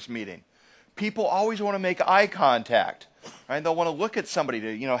during this meeting. People always want to make eye contact. Right? They'll want to look at somebody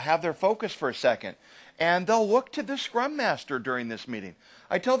to, have their focus for a second. And they'll look to the Scrum Master during this meeting.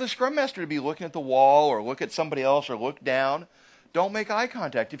 I tell the Scrum Master to be looking at the wall or look at somebody else or look down. Don't make eye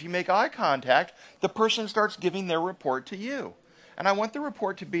contact. If you make eye contact, the person starts giving their report to you. And I want the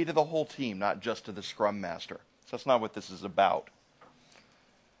report to be to the whole team, not just to the Scrum Master. So that's not what this is about.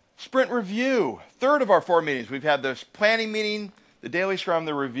 Sprint review. 3rd of our 4 meetings. We've had this planning meeting, the daily Scrum,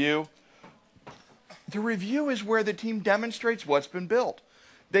 the review. The review is where the team demonstrates what's been built.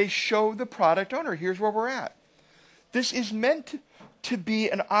 They show the product owner, here's where we're at. This is meant to be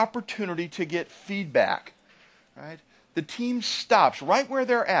an opportunity to get feedback. Right? The team stops right where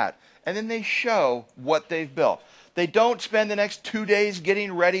they're at, and then they show what they've built. They don't spend the next 2 days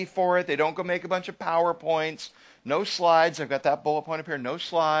getting ready for it. They don't go make a bunch of PowerPoints. No slides. I've got that bullet point up here. No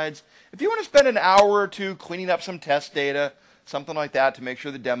slides. If you want to spend an hour or two cleaning up some test data, something like that to make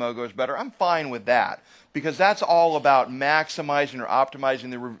sure the demo goes better, I'm fine with that, because that's all about maximizing or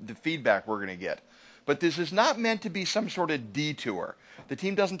optimizing the feedback we're going to get. But this is not meant to be some sort of detour. The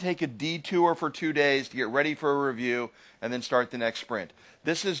team doesn't take a detour for 2 days to get ready for a review and then start the next sprint.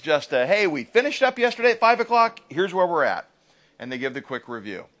 This is just a, hey, we finished up yesterday at 5 o'clock, here's where we're at. And they give the quick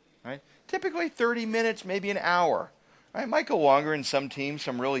review. Right? Typically 30 minutes, maybe an hour. Right? It might go longer in some teams,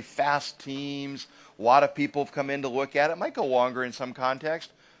 some really fast teams. A lot of people have come in to look at it. It might go longer in some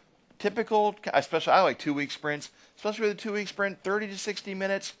context. Typical, especially I like 2-week sprints, especially with a 2-week sprint, 30 to 60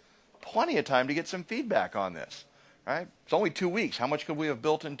 minutes, plenty of time to get some feedback on this. Right? It's only 2 weeks. How much could we have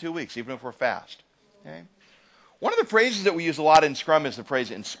built in 2 weeks, even if we're fast? Okay? One of the phrases that we use a lot in Scrum is the phrase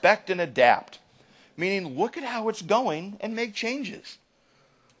inspect and adapt, meaning look at how it's going and make changes.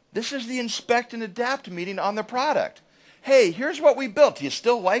 This is the inspect and adapt meeting on the product. Hey, here's what we built. Do you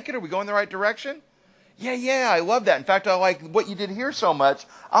still like it? Are we going the right direction? Yeah, I love that. In fact, I like what you did here so much.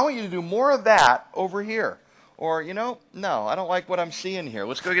 I want you to do more of that over here. Or, no, I don't like what I'm seeing here.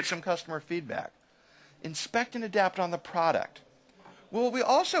 Let's go get some customer feedback. Inspect and adapt on the product. Well, we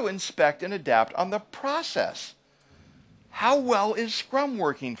also inspect and adapt on the process. How well is Scrum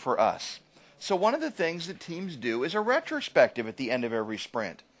working for us? So one of the things that teams do is a retrospective at the end of every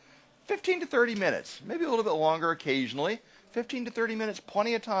sprint. 15 to 30 minutes, maybe a little bit longer occasionally. 15 to 30 minutes,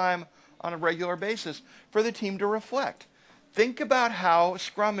 plenty of time on a regular basis for the team to reflect. Think about how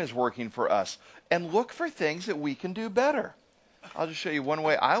Scrum is working for us and look for things that we can do better. I'll just show you one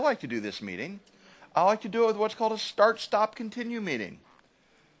way I like to do this meeting. I like to do it with what's called a start, stop, continue meeting.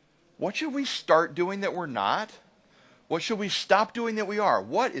 What should we start doing that we're not? What should we stop doing that we are?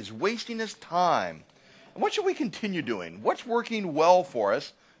 What is wasting us time? And what should we continue doing? What's working well for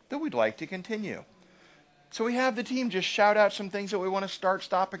us that we'd like to continue? So we have the team just shout out some things that we want to start,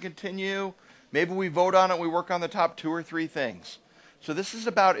 stop, and continue. Maybe we vote on it, we work on the top 2 or 3 things. So this is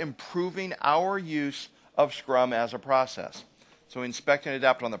about improving our use of Scrum as a process. So inspect and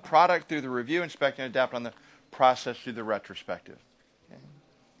adapt on the product through the review, inspect and adapt on the process through the retrospective. Okay.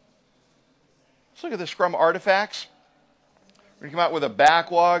 Let's look at the Scrum artifacts. We're going to come out with a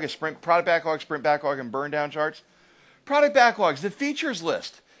backlog, a product backlog, and burn down charts. Product backlogs, the features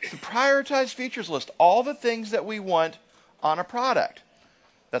list. The prioritized features list, all the things that we want on a product.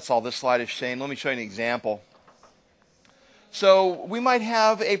 That's all this slide is saying. Let me show you an example. So we might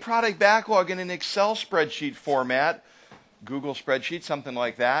have a product backlog in an Excel spreadsheet format, Google spreadsheet, something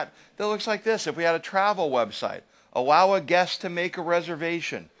like that looks like this. If we had a travel website, allow a guest to make a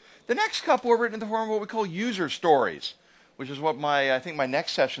reservation. The next couple are written in the form of what we call user stories, which is what I think my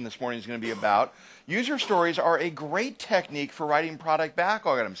next session this morning is going to be about. User stories are a great technique for writing product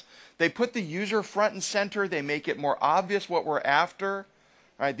backlog items. They put the user front and center. They make it more obvious what we're after.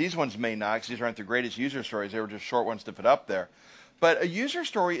 All right, these ones may not, because these aren't the greatest user stories. They were just short ones to put up there. But a user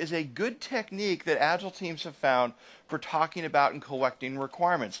story is a good technique that Agile teams have found for talking about and collecting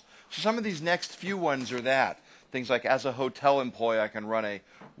requirements. So some of these next few ones are that. Things like, as a hotel employee, I can run a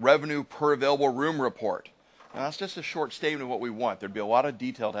revenue per available room report. Now, that's just a short statement of what we want. There'd be a lot of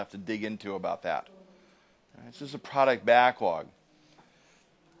detail to have to dig into about that. All right, this is a product backlog.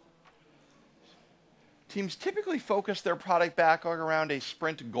 Teams typically focus their product backlog around a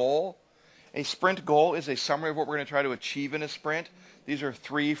sprint goal. A sprint goal is a summary of what we're going to try to achieve in a sprint. These are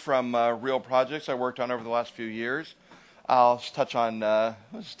 3 from real projects I worked on over the last few years. Let's touch on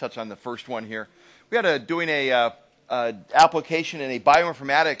the first one here. We had doing a application in a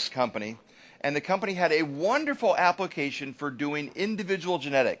bioinformatics company, and the company had a wonderful application for doing individual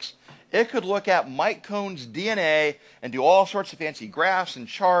genetics. It could look at Mike Cohn's DNA and do all sorts of fancy graphs and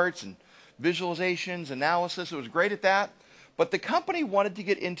charts and visualizations, analysis. It was great at that. But the company wanted to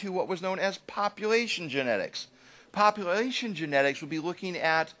get into what was known as population genetics. Population genetics would be looking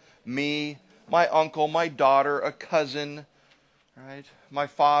at me, my uncle, my daughter, a cousin, right, my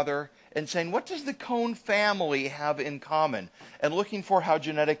father, and saying, what does the Cohn family have in common? And looking for how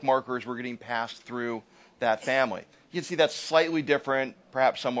genetic markers were getting passed through that family. You can see that's slightly different,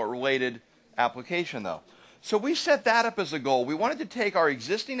 perhaps somewhat related application, though. So we set that up as a goal. We wanted to take our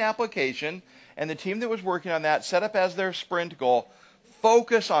existing application, and the team that was working on that set up as their sprint goal,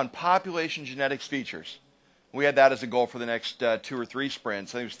 focus on population genetics features. We had that as a goal for the next 2 or 3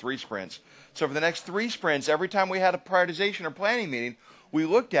 sprints. I think it was 3 sprints. So for the next 3 sprints, every time we had a prioritization or planning meeting, we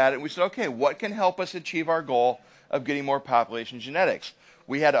looked at it and we said, okay, what can help us achieve our goal of getting more population genetics?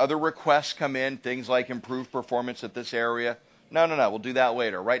 We had other requests come in, things like improved performance at this area. No, we'll do that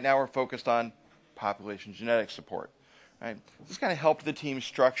later. Right now we're focused on population genetics support. Right? This kind of helped the team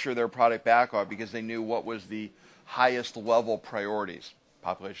structure their product backlog because they knew what was the highest level priorities,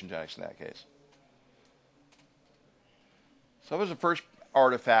 population genetics in that case. So that was the first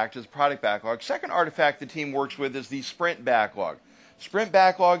artifact, is product backlog. Second artifact the team works with is the sprint backlog. Sprint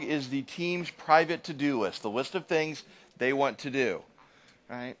backlog is the team's private to-do list, the list of things they want to do.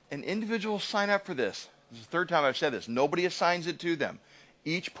 Right? And individuals sign up for this. This is the third time I've said this. Nobody assigns it to them.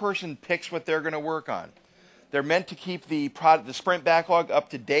 Each person picks what they're going to work on. They're meant to keep the sprint backlog up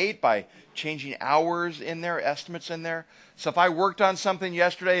to date by changing hours in there, estimates in there. So if I worked on something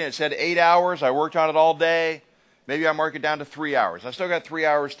yesterday and it said 8 hours, I worked on it all day, maybe I mark it down to 3 hours. I still got 3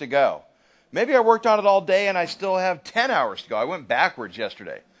 hours to go. Maybe I worked on it all day and I still have 10 hours to go. I went backwards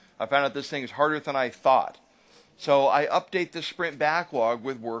yesterday. I found out this thing is harder than I thought. So I update the sprint backlog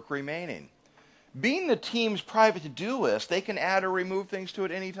with work remaining. Being the team's private to-do list, they can add or remove things to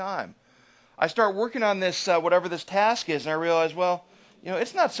it any time. I start working on this, whatever this task is, and I realize, well,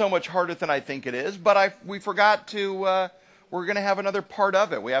 it's not so much harder than I think it is, but we forgot to, we're going to have another part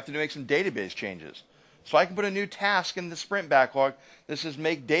of it. We have to make some database changes. So I can put a new task in the sprint backlog. This is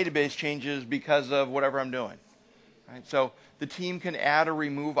make database changes because of whatever I'm doing. Right? So the team can add or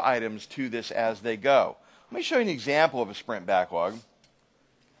remove items to this as they go. Let me show you an example of a sprint backlog.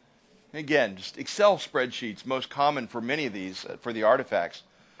 Again, just Excel spreadsheets, most common for many of these, for the artifacts.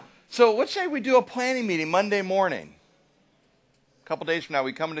 So let's say we do a planning meeting Monday morning. A couple days from now,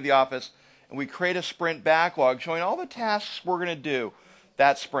 we come into the office and we create a sprint backlog showing all the tasks we're going to do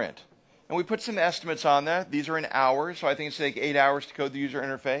that sprint. And we put some estimates on there. These are in hours, so I think it's going to take 8 hours to code the user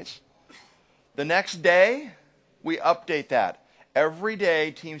interface. The next day, we update that. Every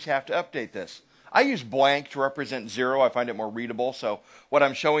day, teams have to update this. I use blank to represent 0. I find it more readable. So what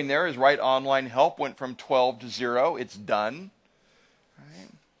I'm showing there is write online help went from 12 to 0. It's done. Right.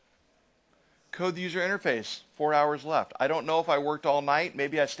 Code the user interface. 4 hours left. I don't know if I worked all night.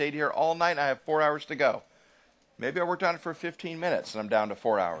 Maybe I stayed here all night and I have 4 hours to go. Maybe I worked on it for 15 minutes and I'm down to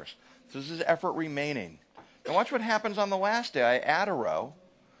 4 hours. So this is effort remaining. Now watch what happens on the last day. I add a row.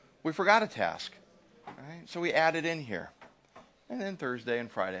 We forgot a task. Right? So we add it in here. And then Thursday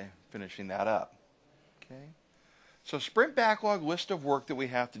and Friday, finishing that up. Okay. So sprint backlog, list of work that we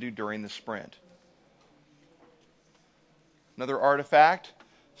have to do during the sprint. Another artifact,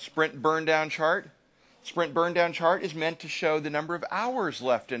 sprint burn down chart. Sprint burn down chart is meant to show the number of hours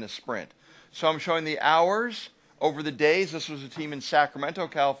left in a sprint. So I'm showing the hours over the days. This was a team in Sacramento,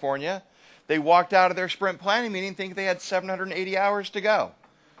 California. They walked out of their sprint planning meeting thinking they had 780 hours to go.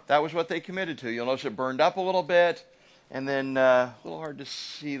 That was what they committed to. You'll notice it burned up a little bit. And then, a little hard to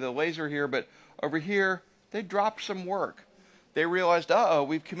see the laser here, but over here, they dropped some work. They realized, uh-oh,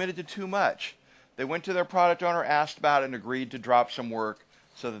 we've committed to too much. They went to their product owner, asked about it, and agreed to drop some work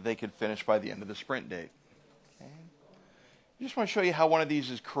so that they could finish by the end of the sprint date. Okay. I just want to show you how one of these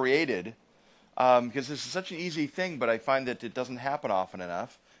is created, because this is such an easy thing, but I find that it doesn't happen often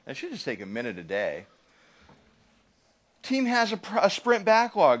enough. And it should just take a minute a day. Team has a sprint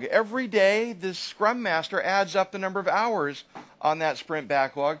backlog. Every day, the Scrum Master adds up the number of hours on that sprint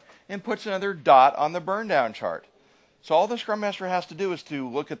backlog and puts another dot on the burn down chart. So all the Scrum Master has to do is to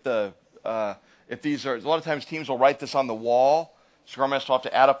look at the, if these are, a lot of times teams will write this on the wall. Scrum Master will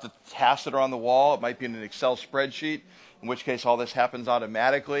have to add up the tasks that are on the wall. It might be in an Excel spreadsheet, in which case all this happens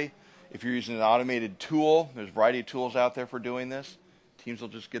automatically. If you're using an automated tool, there's a variety of tools out there for doing this. Teams will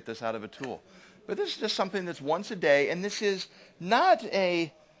just get this out of a tool. But this is just something that's once a day, and this is not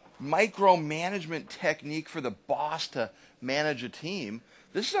a micromanagement technique for the boss to manage a team.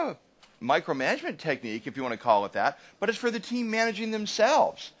 This is a micromanagement technique, if you want to call it that, but it's for the team managing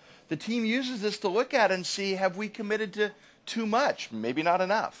themselves. The team uses this to look at and see, have we committed to too much? Maybe not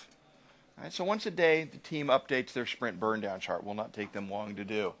enough. All right, so once a day, the team updates their sprint burn down chart. Will not take them long to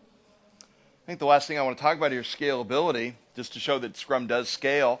do. I think the last thing I want to talk about here is scalability, just to show that Scrum does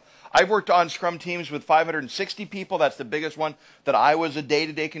scale. I've worked on Scrum teams with 560 people. That's the biggest one that I was a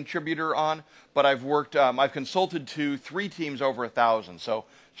day-to-day contributor on. But I've consulted to 3 teams over 1,000. So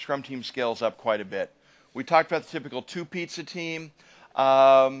Scrum team scales up quite a bit. We talked about the typical 2-pizza team.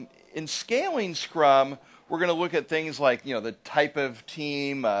 In scaling Scrum, we're going to look at things like, the type of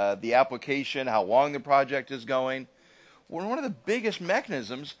team, the application, how long the project is going. Well, one of the biggest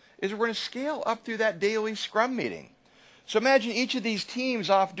mechanisms is we're going to scale up through that daily Scrum meeting. So imagine each of these teams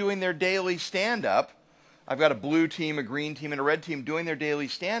off doing their daily stand-up. I've got a blue team, a green team, and a red team doing their daily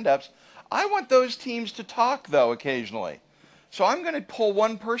stand-ups. I want those teams to talk, though, occasionally. So I'm going to pull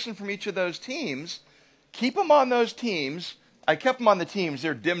one person from each of those teams, keep them on those teams. I kept them on the teams.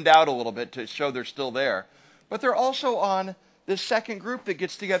 They're dimmed out a little bit to show they're still there. But they're also on this second group that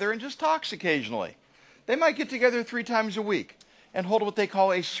gets together and just talks occasionally. They might get together 3 times a week and hold what they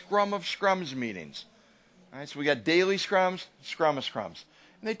call a Scrum of Scrums meetings. All right, so we got daily Scrums, Scrum of Scrums.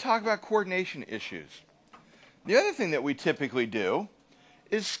 And they talk about coordination issues. The other thing that we typically do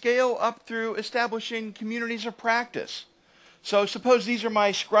is scale up through establishing communities of practice. So suppose these are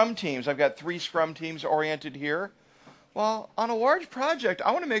my Scrum teams. I've got 3 Scrum teams oriented here. Well, on a large project,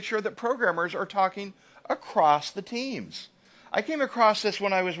 I want to make sure that programmers are talking across the teams. I came across this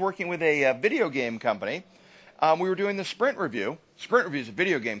when I was working with a video game company. We were doing the sprint review. Sprint reviews of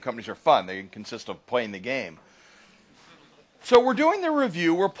video game companies are fun. They consist of playing the game. So we're doing the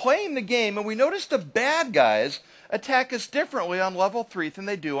review, we're playing the game, and we notice the bad guys attack us differently on level 3 than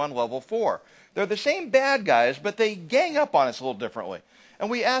they do on level 4. They're the same bad guys, but they gang up on us a little differently. And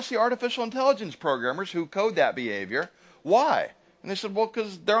we asked the artificial intelligence programmers who code that behavior, why? And they said, well,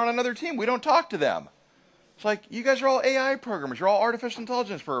 because they're on another team. We don't talk to them. It's like, you guys are all AI programmers. You're all artificial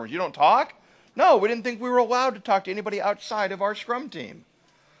intelligence programmers. You don't talk? No, we didn't think we were allowed to talk to anybody outside of our Scrum team.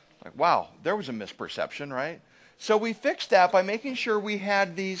 Like, wow, there was a misperception, right? So we fixed that by making sure we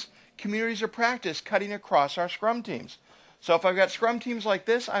had these communities of practice cutting across our Scrum teams. So if I've got Scrum teams like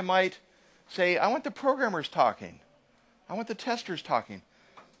this, I might say, I want the programmers talking. I want the testers talking.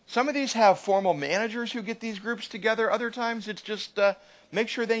 Some of these have formal managers who get these groups together. Other times it's just make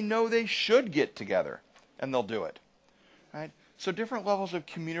sure they know they should get together, and they'll do it. Right? So different levels of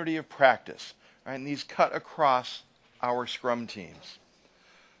community of practice. Right? And these cut across our Scrum teams.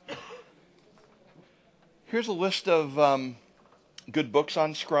 Here's a list of good books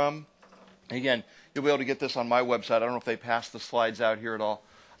on Scrum. Again, you'll be able to get this on my website. I don't know if they pass the slides out here at all.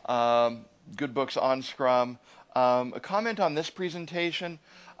 Good books on Scrum. A comment on this presentation.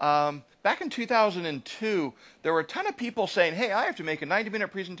 Back in 2002, there were a ton of people saying, hey, I have to make a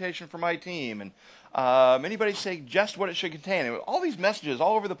 90-minute presentation for my team. And anybody suggest what it should contain. And all these messages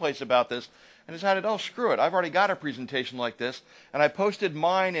all over the place about this. And decided, oh, screw it. I've already got a presentation like this. And I posted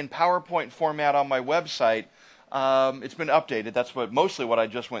mine in PowerPoint format on my website. It's been updated. That's mostly what I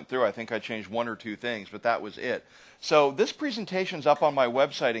just went through. I think I changed 1 or 2 things, but that was it. So this presentation's up on my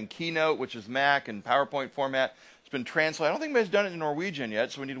website in Keynote, which is Mac, and PowerPoint format. It's been translated. I don't think anybody's done it in Norwegian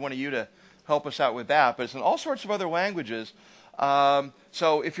yet, so we need one of you to help us out with that. But it's in all sorts of other languages.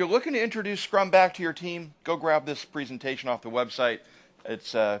 So if you're looking to introduce Scrum back to your team, go grab this presentation off the website.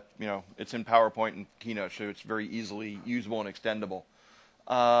 It's it's in PowerPoint and Keynote, so it's very easily usable and extendable.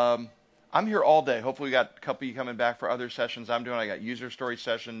 I'm here all day. Hopefully we got a couple of you coming back for other sessions I'm doing. I got user story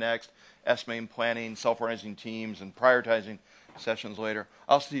session next, estimating, planning, self-organizing teams, and prioritizing sessions later.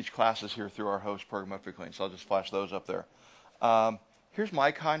 I also teach classes here through our host program up at Clean, so I'll just flash those up there. Here's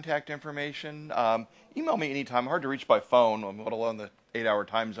my contact information. Email me anytime. Hard to reach by phone, let alone the 8-hour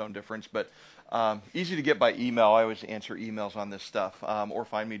time zone difference, but easy to get by email. I always answer emails on this stuff, or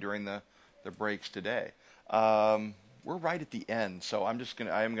find me during the breaks today. We're right at the end, so I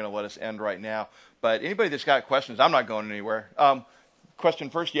am gonna let us end right now. But anybody that's got questions, I'm not going anywhere.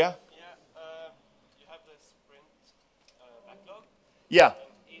 Question first, yeah? Yeah, you have the sprint backlog. Yeah. And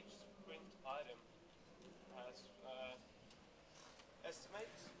each sprint item has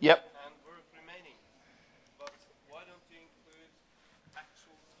estimates. Yep. And work remaining. But why don't you include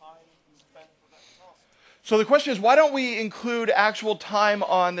actual time spent for that task? So the question is, why don't we include actual time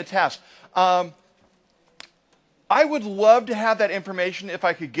on the task? I would love to have that information if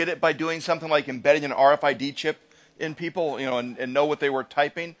I could get it by doing something like embedding an RFID chip in people, and know what they were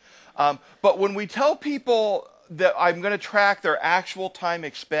typing. But when we tell people that I'm going to track their actual time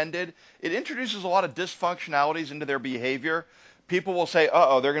expended, it introduces a lot of dysfunctionalities into their behavior. People will say,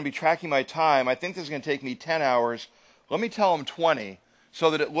 uh-oh, they're going to be tracking my time. I think this is going to take me 10 hours. Let me tell them 20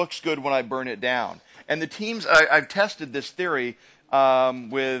 so that it looks good when I burn it down. And the teams, I've tested this theory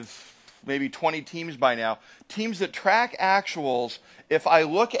with maybe 20 teams by now. Teams that track actuals, if I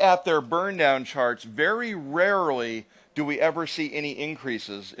look at their burn down charts, very rarely do we ever see any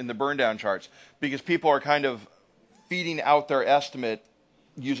increases in the burn down charts because people are kind of feeding out their estimate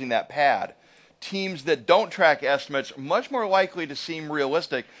using that pad. Teams that don't track estimates are much more likely to seem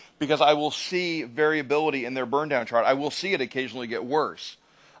realistic because I will see variability in their burn down chart. I will see it occasionally get worse.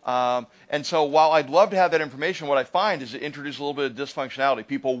 And so while I'd love to have that information, what I find is it introduces a little bit of dysfunctionality.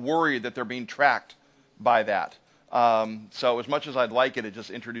 People worry that they're being tracked by that. So as much as I'd like it, it just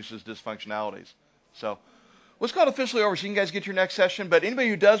introduces dysfunctionalities. So let's call it officially over so you guys get your next session. But anybody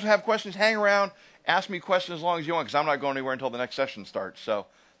who does have questions, hang around. Ask me questions as long as you want because I'm not going anywhere until the next session starts. So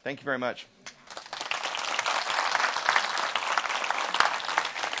thank you very much.